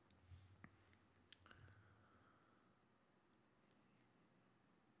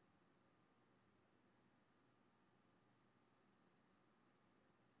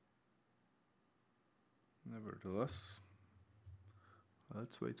 Nevertheless,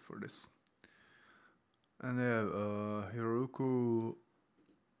 let's wait for this. And yeah, Heroku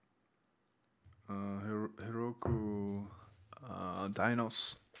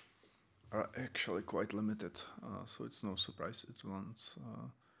dynos are actually quite limited, so it's no surprise it runs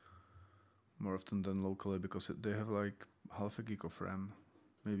more often than locally, because they have like half a gig of RAM,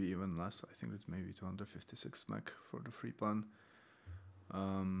 maybe even less. I think it's maybe 256 meg for the free plan.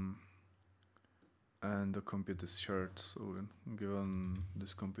 And the compute is shared, so given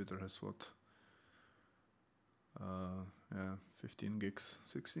this computer has what? 15 gigs,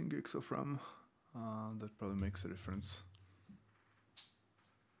 16 gigs of RAM, that probably makes a difference.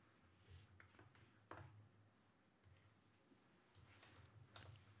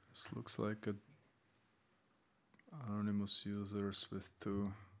 This looks like a anonymous users with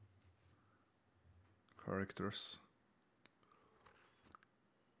 2 characters.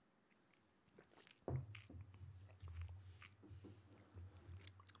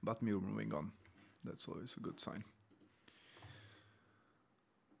 But we're moving on. That's always a good sign.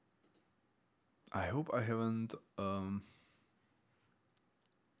 I hope I haven't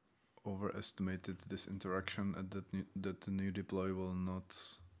overestimated this interaction and that the new deploy will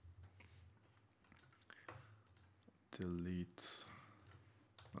not delete,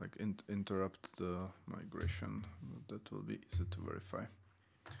 like interrupt the migration. That will be easy to verify.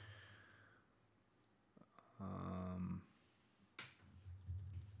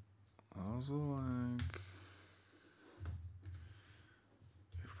 Also, like,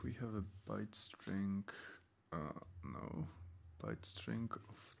 if we have a byte string, no, byte string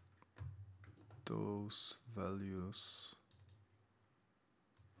of those values,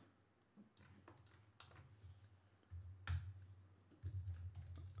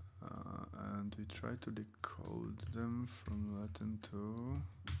 and we try to decode them from Latin to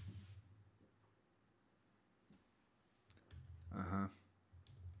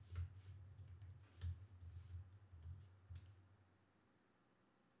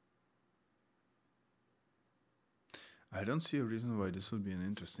I don't see a reason why this would be an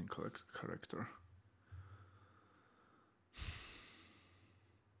interesting character.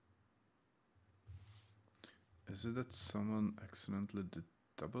 Is it that someone accidentally did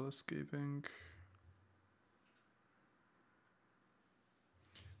double escaping?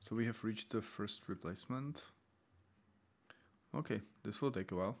 So we have reached the first replacement. Okay, this will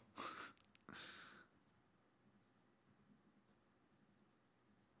take a while.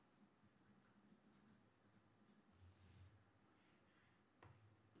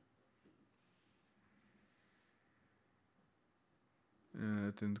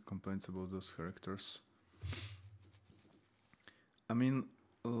 writing complaints about those characters. I mean,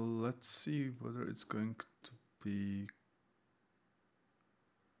 let's see whether it's going to be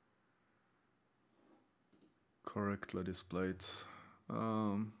correctly displayed.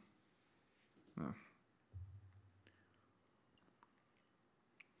 Yeah.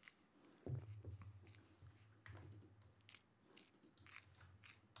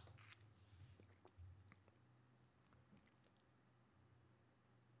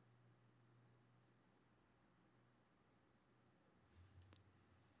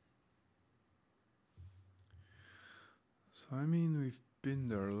 So I mean, we've been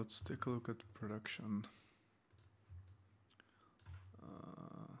there. Let's take a look at production.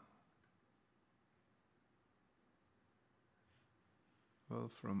 Well,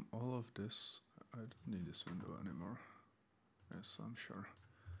 from all of this, I don't need this window anymore. Yes, I'm sure.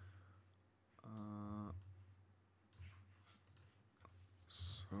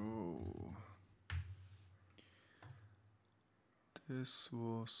 So this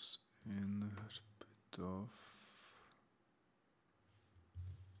was in a bit of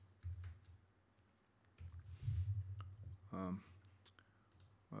well,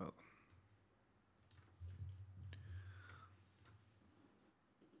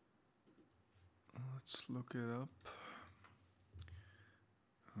 let's look it up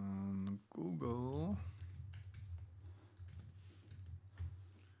on Google.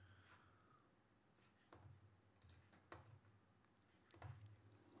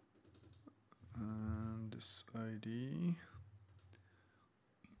 And this ID.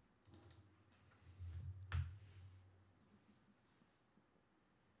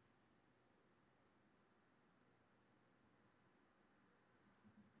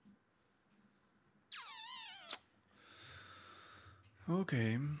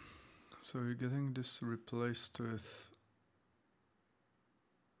 Okay, so you're getting this replaced with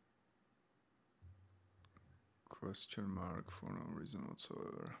question mark for no reason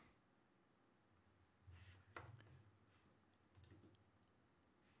whatsoever.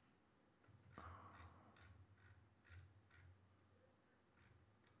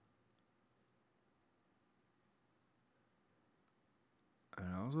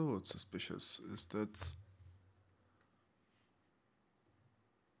 And also what's suspicious is that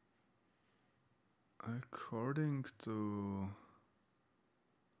according to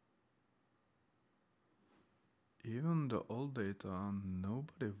even the old data,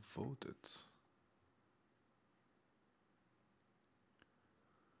 nobody voted.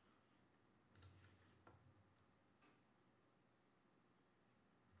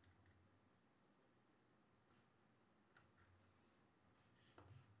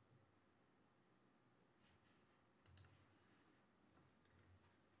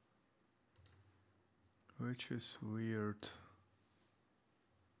 Which is weird.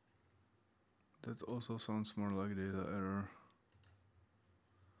 That also sounds more like data error.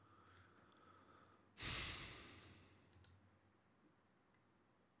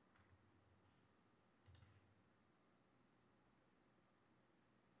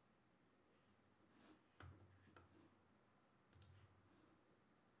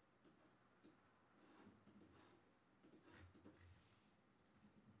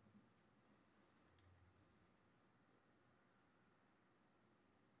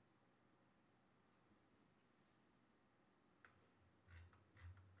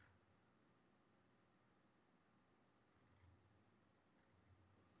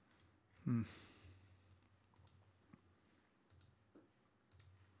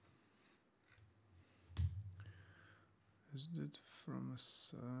 Is it from a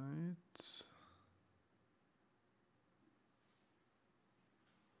site?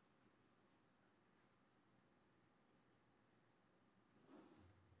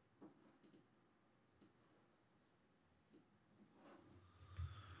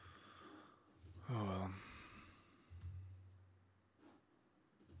 Oh well.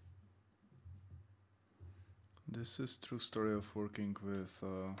 This is true story of working with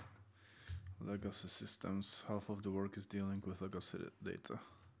legacy systems. Half of the work is dealing with legacy data.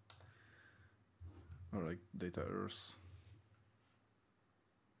 Or like data errors.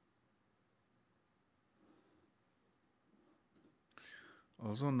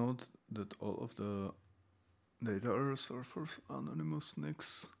 Also note that all of the data errors are for anonymous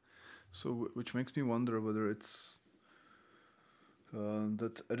nicks. So which makes me wonder whether it's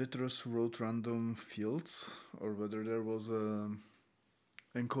that editors wrote random fields, or whether there was a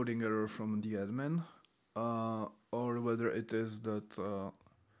encoding error from the admin, or whether it is that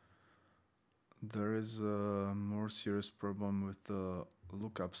there is a more serious problem with the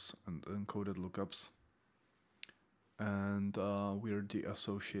lookups and encoded lookups, and we're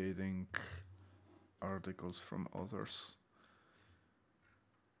deassociating articles from authors.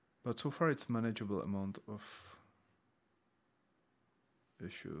 But so far it's manageable amount of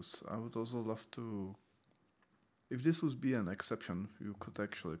issues. I would also love to, if this would be an exception, you could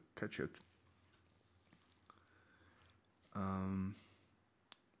actually catch it. But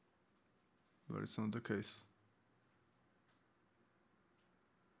it's not the case.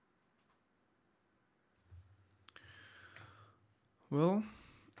 Well,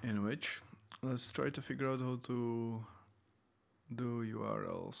 in which, let's try to figure out how to do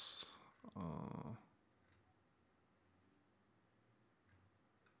URLs.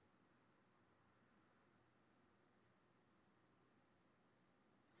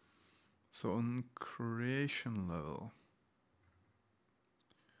 So on creation level,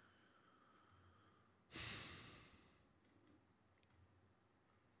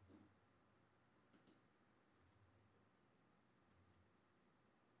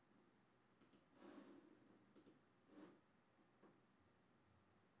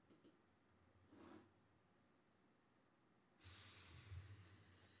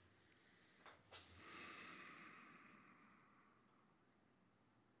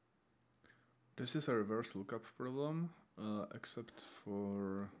 this is a reverse lookup problem, except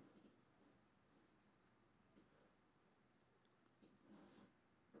for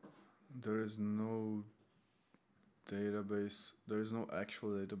there is no database, there is no actual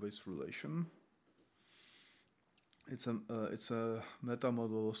database relation. It's a meta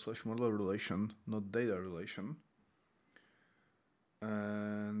model / model relation, not data relation.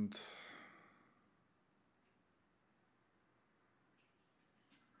 And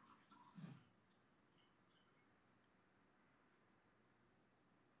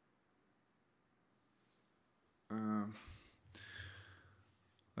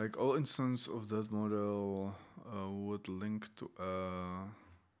like all instances of that model would link to a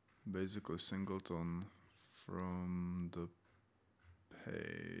basically singleton from the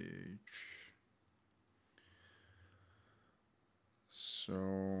page.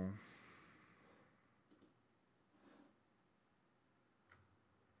 So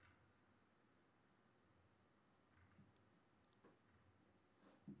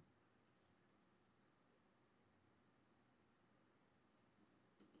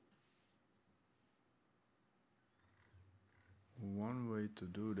one way to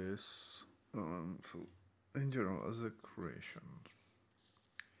do this, so in general, as a creation,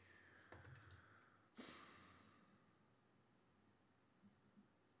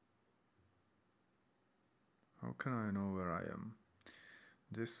 how can I know where I am?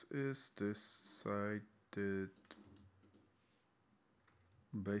 This is decided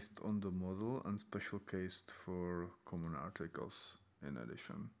based on the model and special cased for common articles in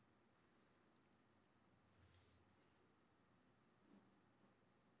addition.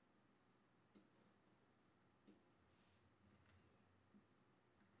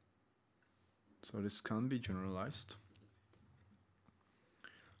 So this can be generalized.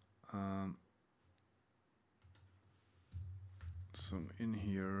 So in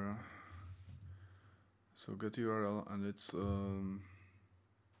here, so get URL, and it's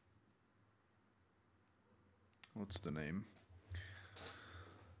what's the name?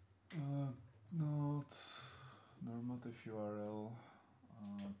 Not normative URL,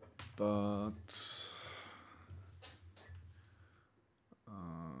 but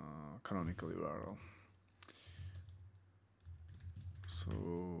canonical URL.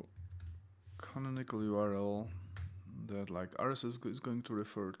 So canonical URL that like RSS is going to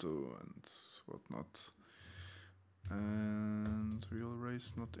refer to and whatnot. And real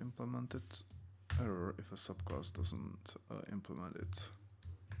arrays not implemented. Error if a subclass doesn't implement it.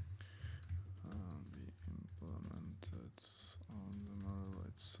 Be implemented on the model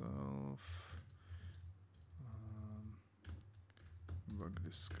itself. Bug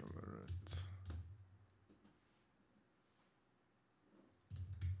discovered.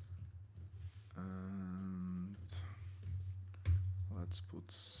 And let's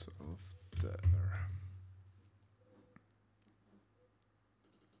put self there.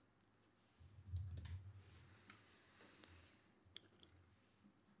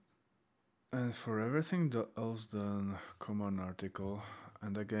 And for everything else then common article,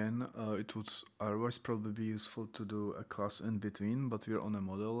 and again it would otherwise probably be useful to do a class in between, but we're on a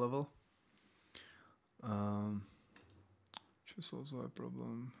model level, which is also a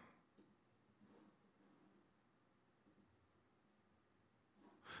problem.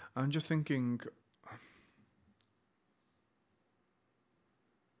 I'm just thinking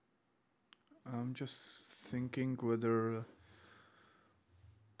whether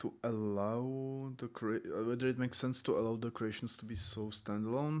to allow the whether it makes sense to allow the creations to be so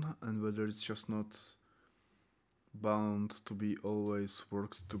standalone, and whether it's just not bound to be always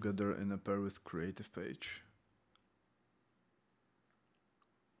worked together in a pair with creative page.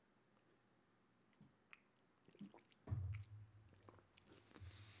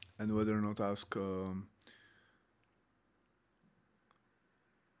 And whether or not ask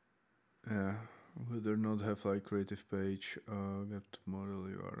whether or not have like creative page get model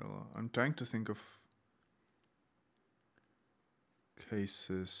URL. I'm trying to think of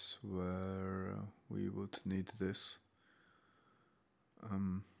cases where we would need this. I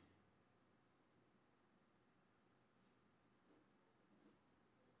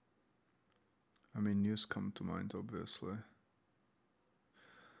mean, news come to mind, obviously.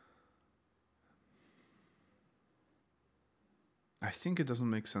 I think it doesn't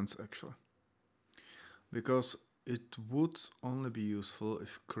make sense, actually. Because it would only be useful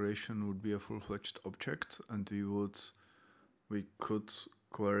if creation would be a full-fledged object, and we could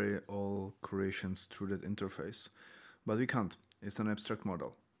query all creations through that interface. But we can't. It's an abstract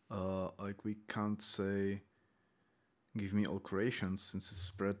model. Like, we can't say, give me all creations, since it's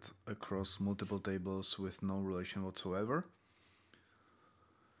spread across multiple tables with no relation whatsoever.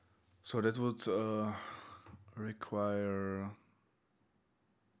 So that would require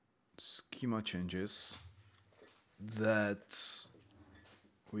schema changes that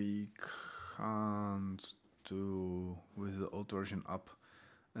we can't do with the old version up,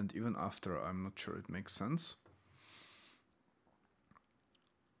 and even after, I'm not sure it makes sense.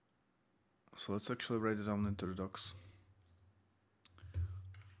 So let's actually write it down into the docs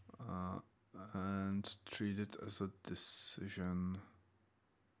and treat it as a decision,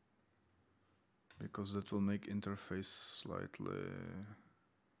 because that will make interface slightly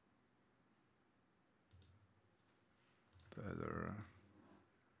better.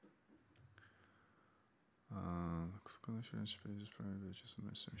 Connection pages, private pages, and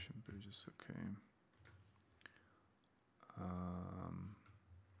destination pages. Okay.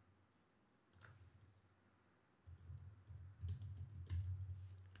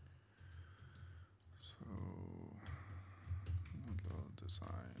 So model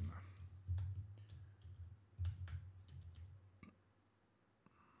design.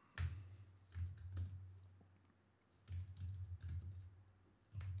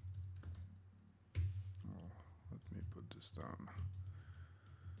 Put this down.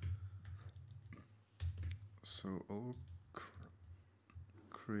 So all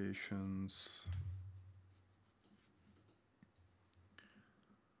creations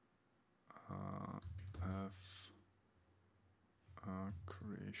have a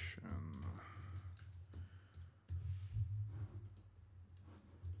creation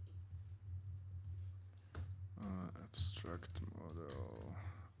abstract model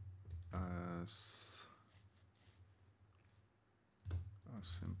as a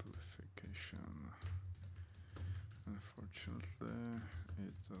simplification. Unfortunately,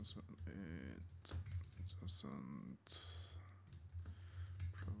 it doesn't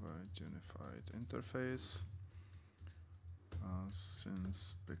provide unified interface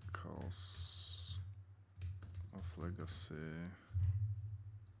since because of legacy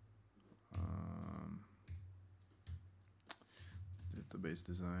database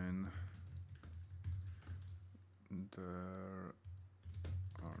design, there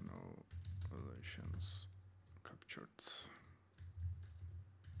are no relations captured.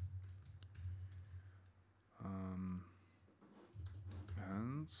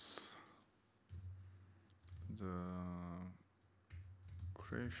 Hence, the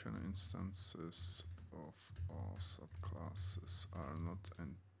creation instances of all subclasses are not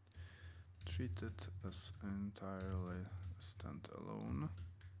treated as entirely standalone.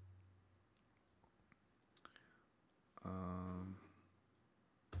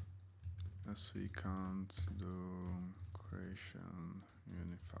 As we can't do creation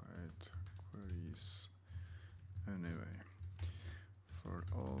unified queries anyway. For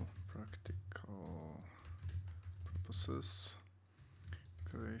all practical purposes,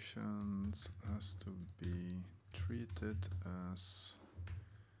 creations has to be treated as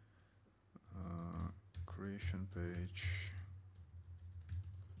a creation page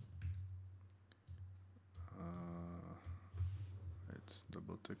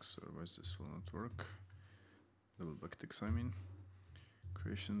double ticks, otherwise this will not work. Double backticks, I mean.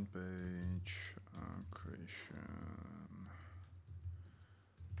 Creation page, creation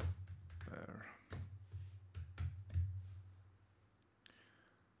there.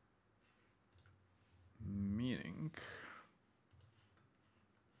 Meaning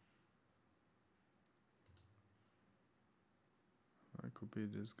I copy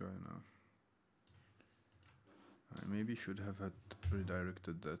this guy now. I maybe should have had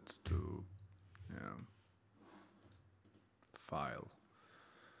redirected that to, yeah, file.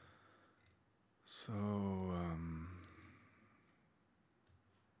 So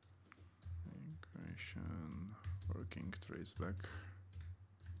migration working traceback.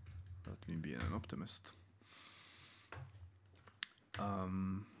 Let me be an optimist.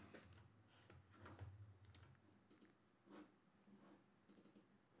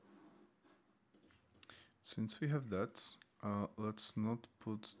 Since we have that, let's not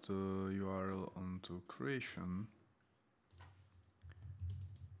put the URL onto creation,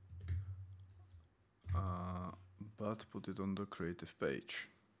 but put it on the creative page.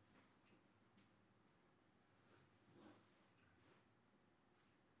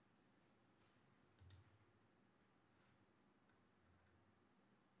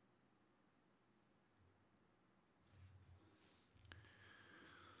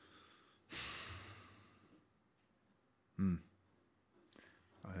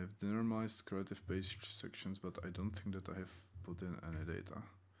 I have dynamized creative page sections, but I don't think that I have put in any data.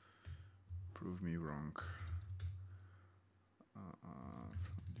 Prove me wrong.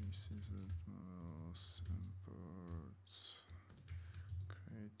 This is import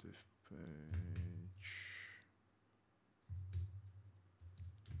creative page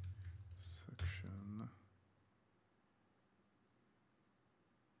section.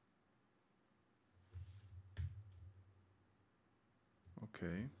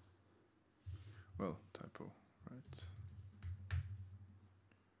 Okay. Well, typo, right?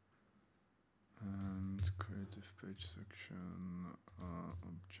 And creative page section,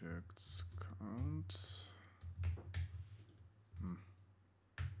 objects count.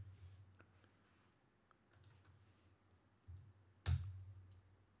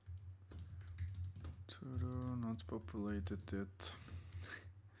 Not populated yet.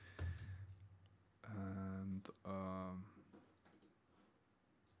 And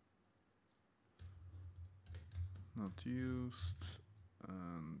not used,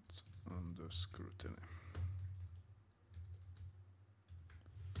 and under scrutiny.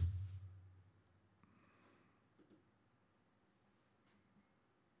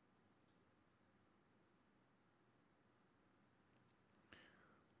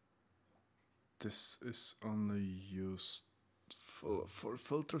 This is only used for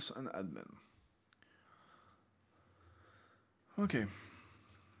filters and admin. Okay,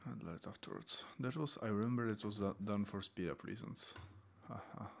 handle it afterwards. That was, I remember it was done for speed up reasons.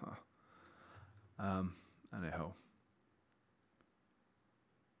 Anyhow.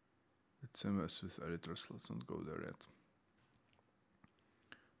 It's a mess with editors, let's not go there yet.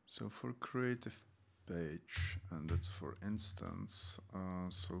 So for creative page, and that's for instance,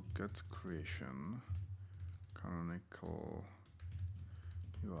 so get creation canonical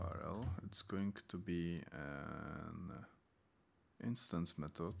URL. It's going to be an instance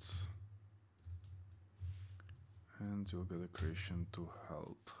methods, and you'll get a creation to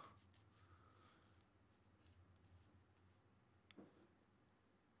help.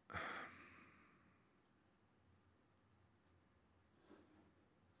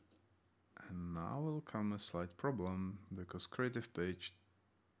 And now will come a slight problem, because creative page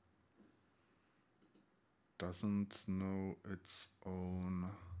doesn't know its own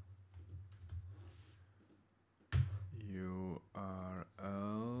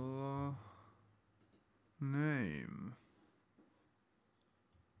URL name.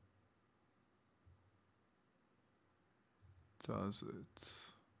 Does it?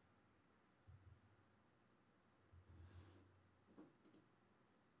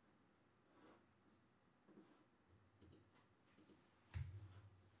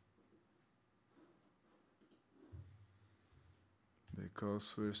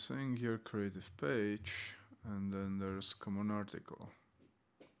 Because we're saying here creative page, and then there's common article.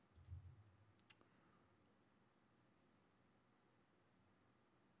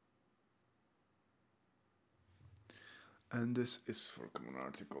 And this is for common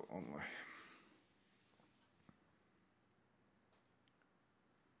article only.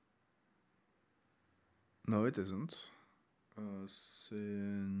 No, it isn't.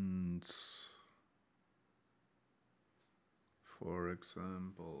 Since, for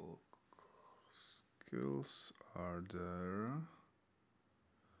example, skills are there,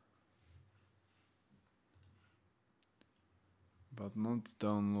 but not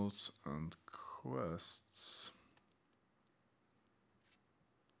downloads and quests.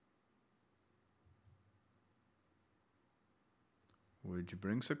 Which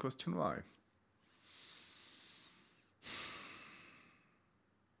brings a question why.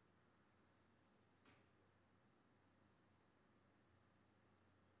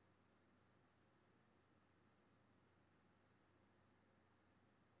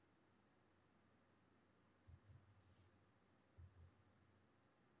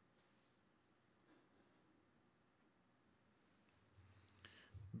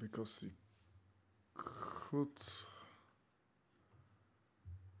 because you could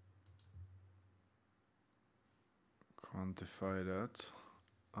quantify that.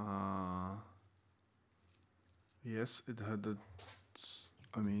 Yes, it had a,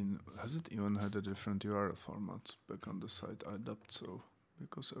 has it even had a different URL format back on the site? I doubt so,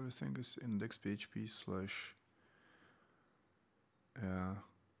 because everything is index.php /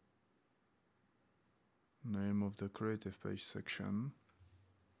 name of the creative page section.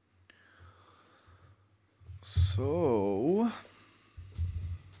 So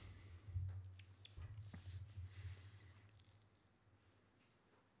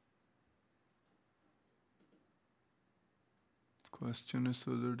question is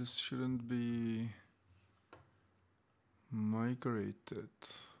whether this shouldn't be migrated.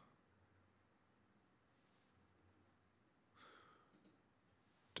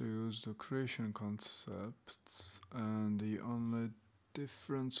 To use the creation concepts, and the only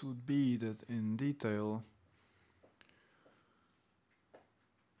difference would be that in detail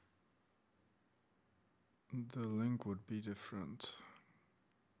the link would be different,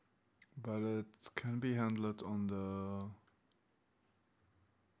 but it can be handled on the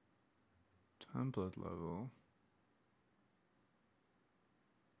template level.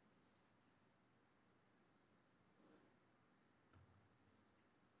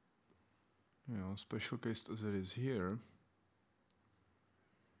 You know, special case as it is here.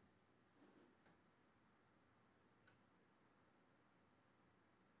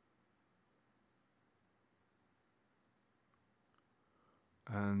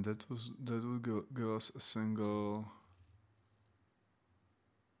 And that would give us a single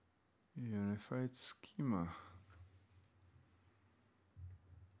unified schema.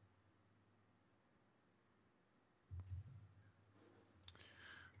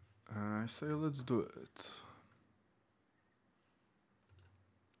 And I say let's do it.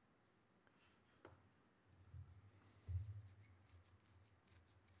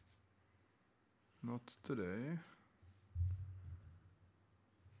 Not today.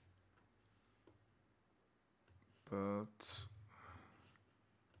 But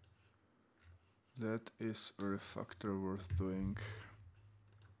that is a refactor worth doing.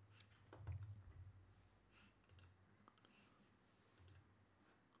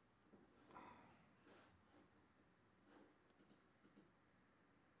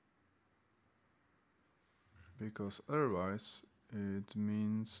 Because otherwise it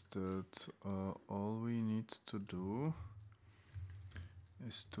means that all we need to do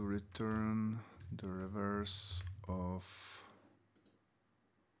is to return the reverse of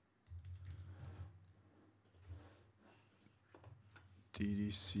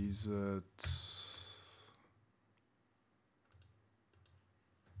ddcz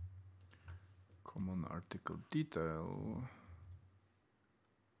common article detail,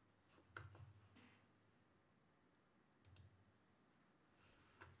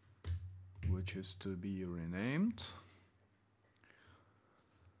 which is to be renamed.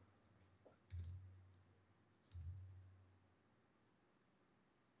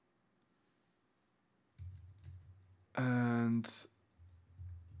 And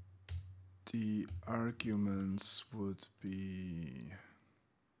the arguments would be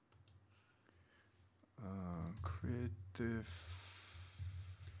creative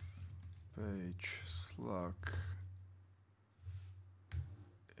page slug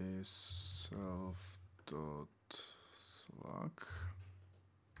is self.slug,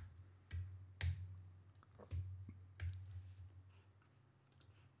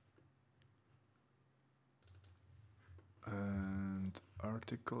 and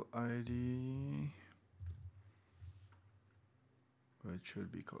article ID, which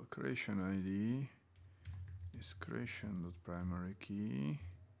should be called creation ID, is creation.primary key,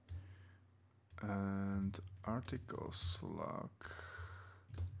 and article slug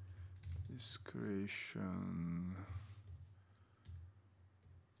is creation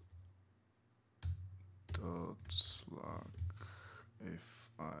dot slug if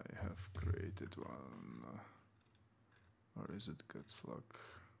I have created one, or is it get slug?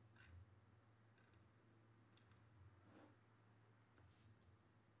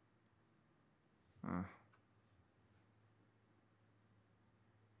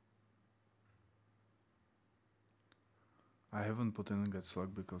 I haven't put in get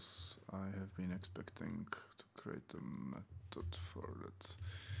slug because I have been expecting to create a method for that.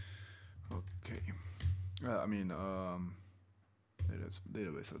 Okay.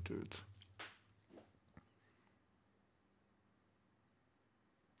 Database attribute.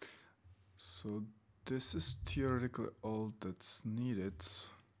 So this is theoretically all that's needed.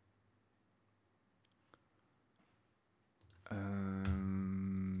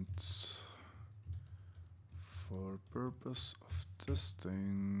 And but for purpose of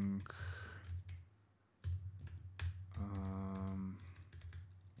testing,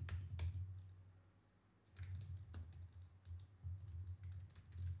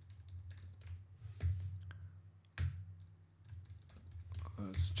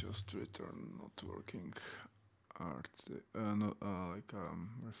 let's just return not working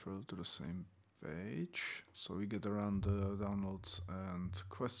referral to the same page, so we get around the downloads and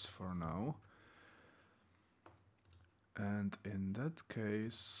quests for now. And in that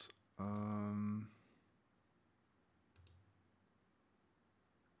case,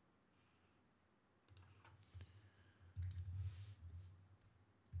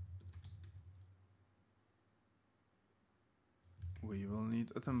 we will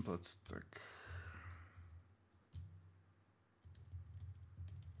need a template stack.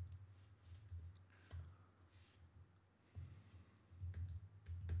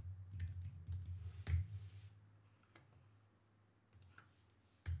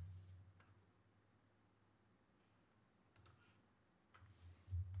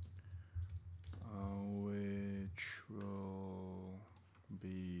 Which will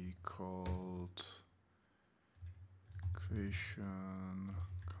be called creation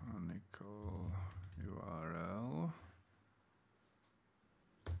canonical URL.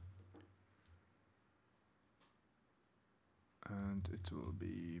 And it will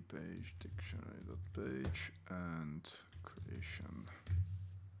be page dictionary.page and creation.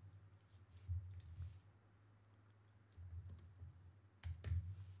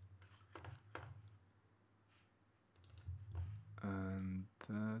 And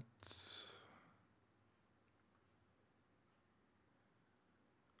that's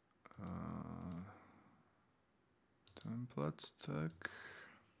template stack.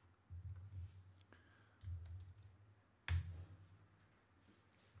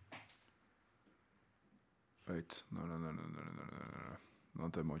 Wait, no,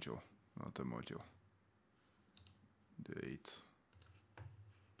 not a module, Date.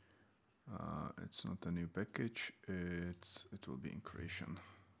 It's not a new package, it will be in creation.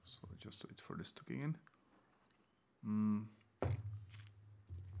 So just wait for this to kick in.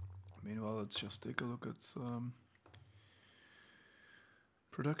 Meanwhile, let's just take a look at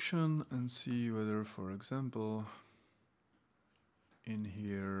production and see whether, for example, in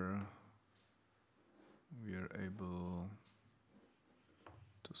here we are able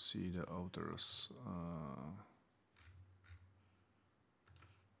to see the authors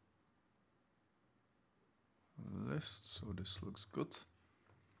list, so this looks good.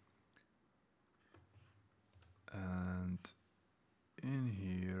 And in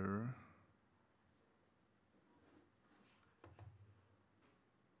here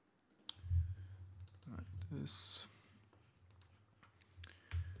this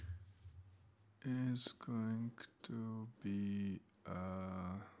is going to be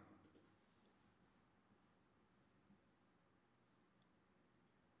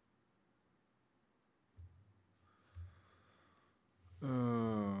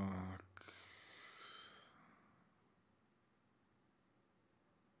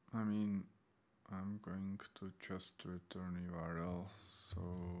I mean, I'm going to just return URL, so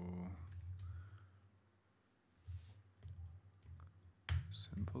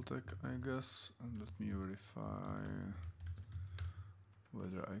simple tag, I guess, and let me verify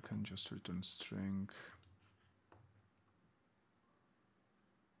whether I can just return string.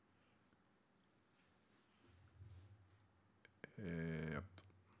 Yep.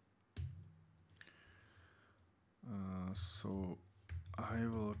 So I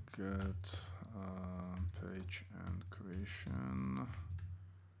will get page and creation,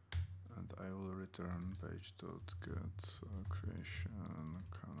 and I will return page.get creation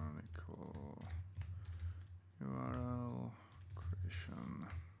canonical URL creation.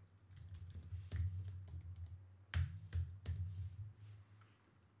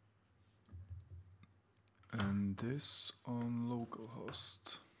 And this on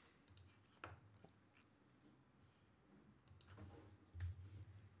localhost.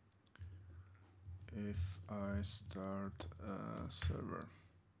 If I start a server.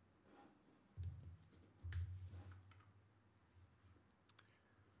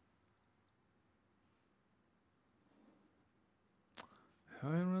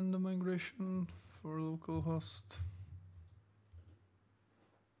 Have I run the migration for localhost?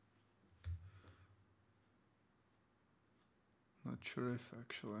 Not sure if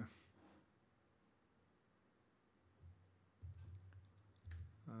actually.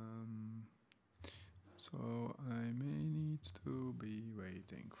 So I may need to be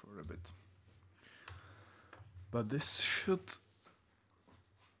waiting for a bit. But this should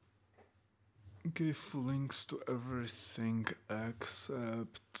give links to everything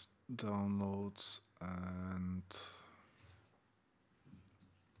except downloads and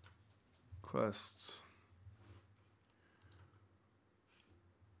quests.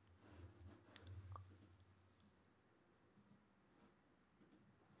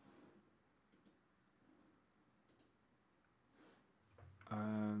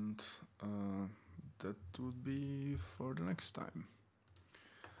 And that would be for the next time.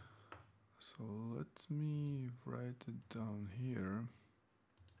 So let me write it down here.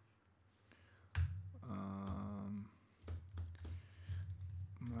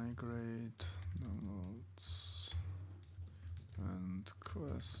 Migrate downloads and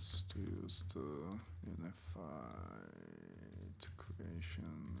quests to use the unified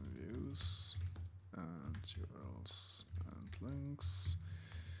creation views and URLs and links,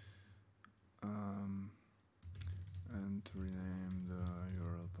 and rename the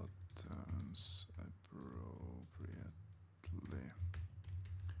URL buttons appropriately.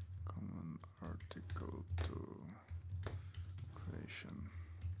 Common article to creation.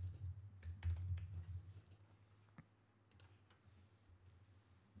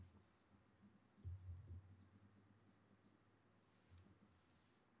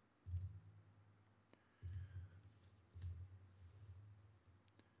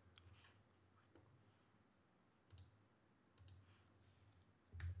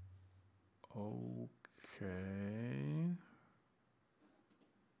 Okay.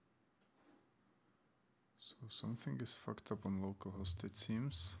 So something is fucked up on localhost, it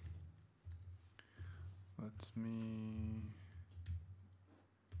seems. Let me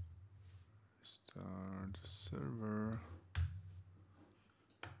start the server.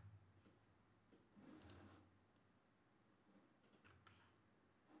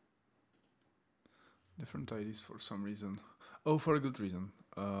 Different IDs for some reason. Oh, for a good reason.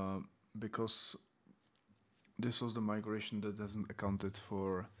 Because this was the migration that hasn't accounted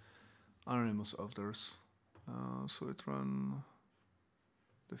for anonymous authors, so it ran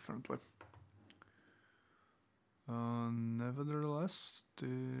differently. Nevertheless,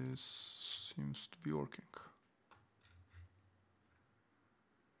 this seems to be working.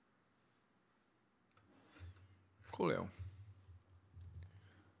 Coolio.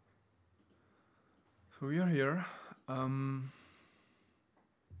 So we are here.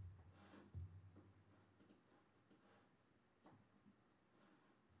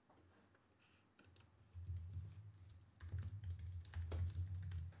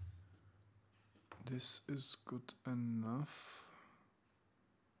 This is good enough.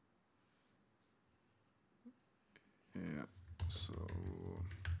 Yeah, so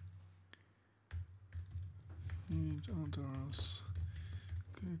feed others,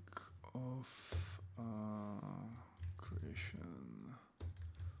 kick off creation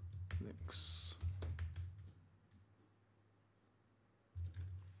links.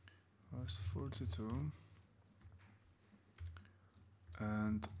 S42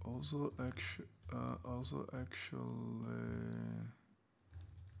 and also actually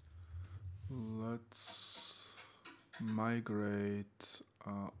let's migrate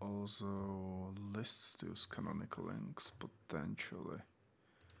also lists to use canonical links potentially.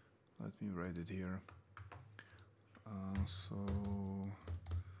 Let me write it here.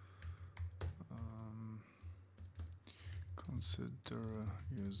 Consider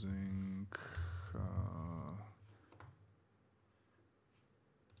using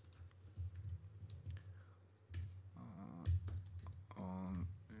on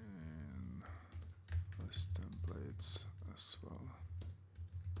in list templates as well.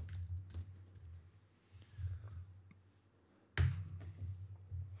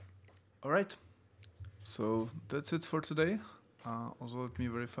 All right, so that's it for today. Also, let me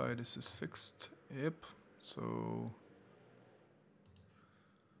verify this is fixed. Yep. So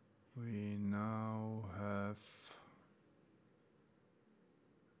we now have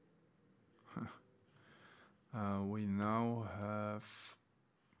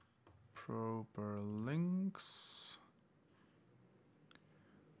proper links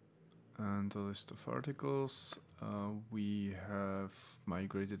and a list of articles. We have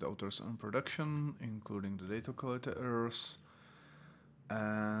migrated authors and production, including the data quality errors,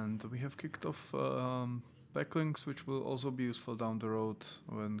 and we have kicked off backlinks, which will also be useful down the road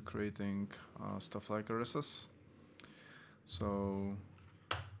when creating stuff like RSS. So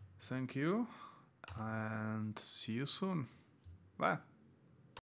thank you and see you soon. Bye.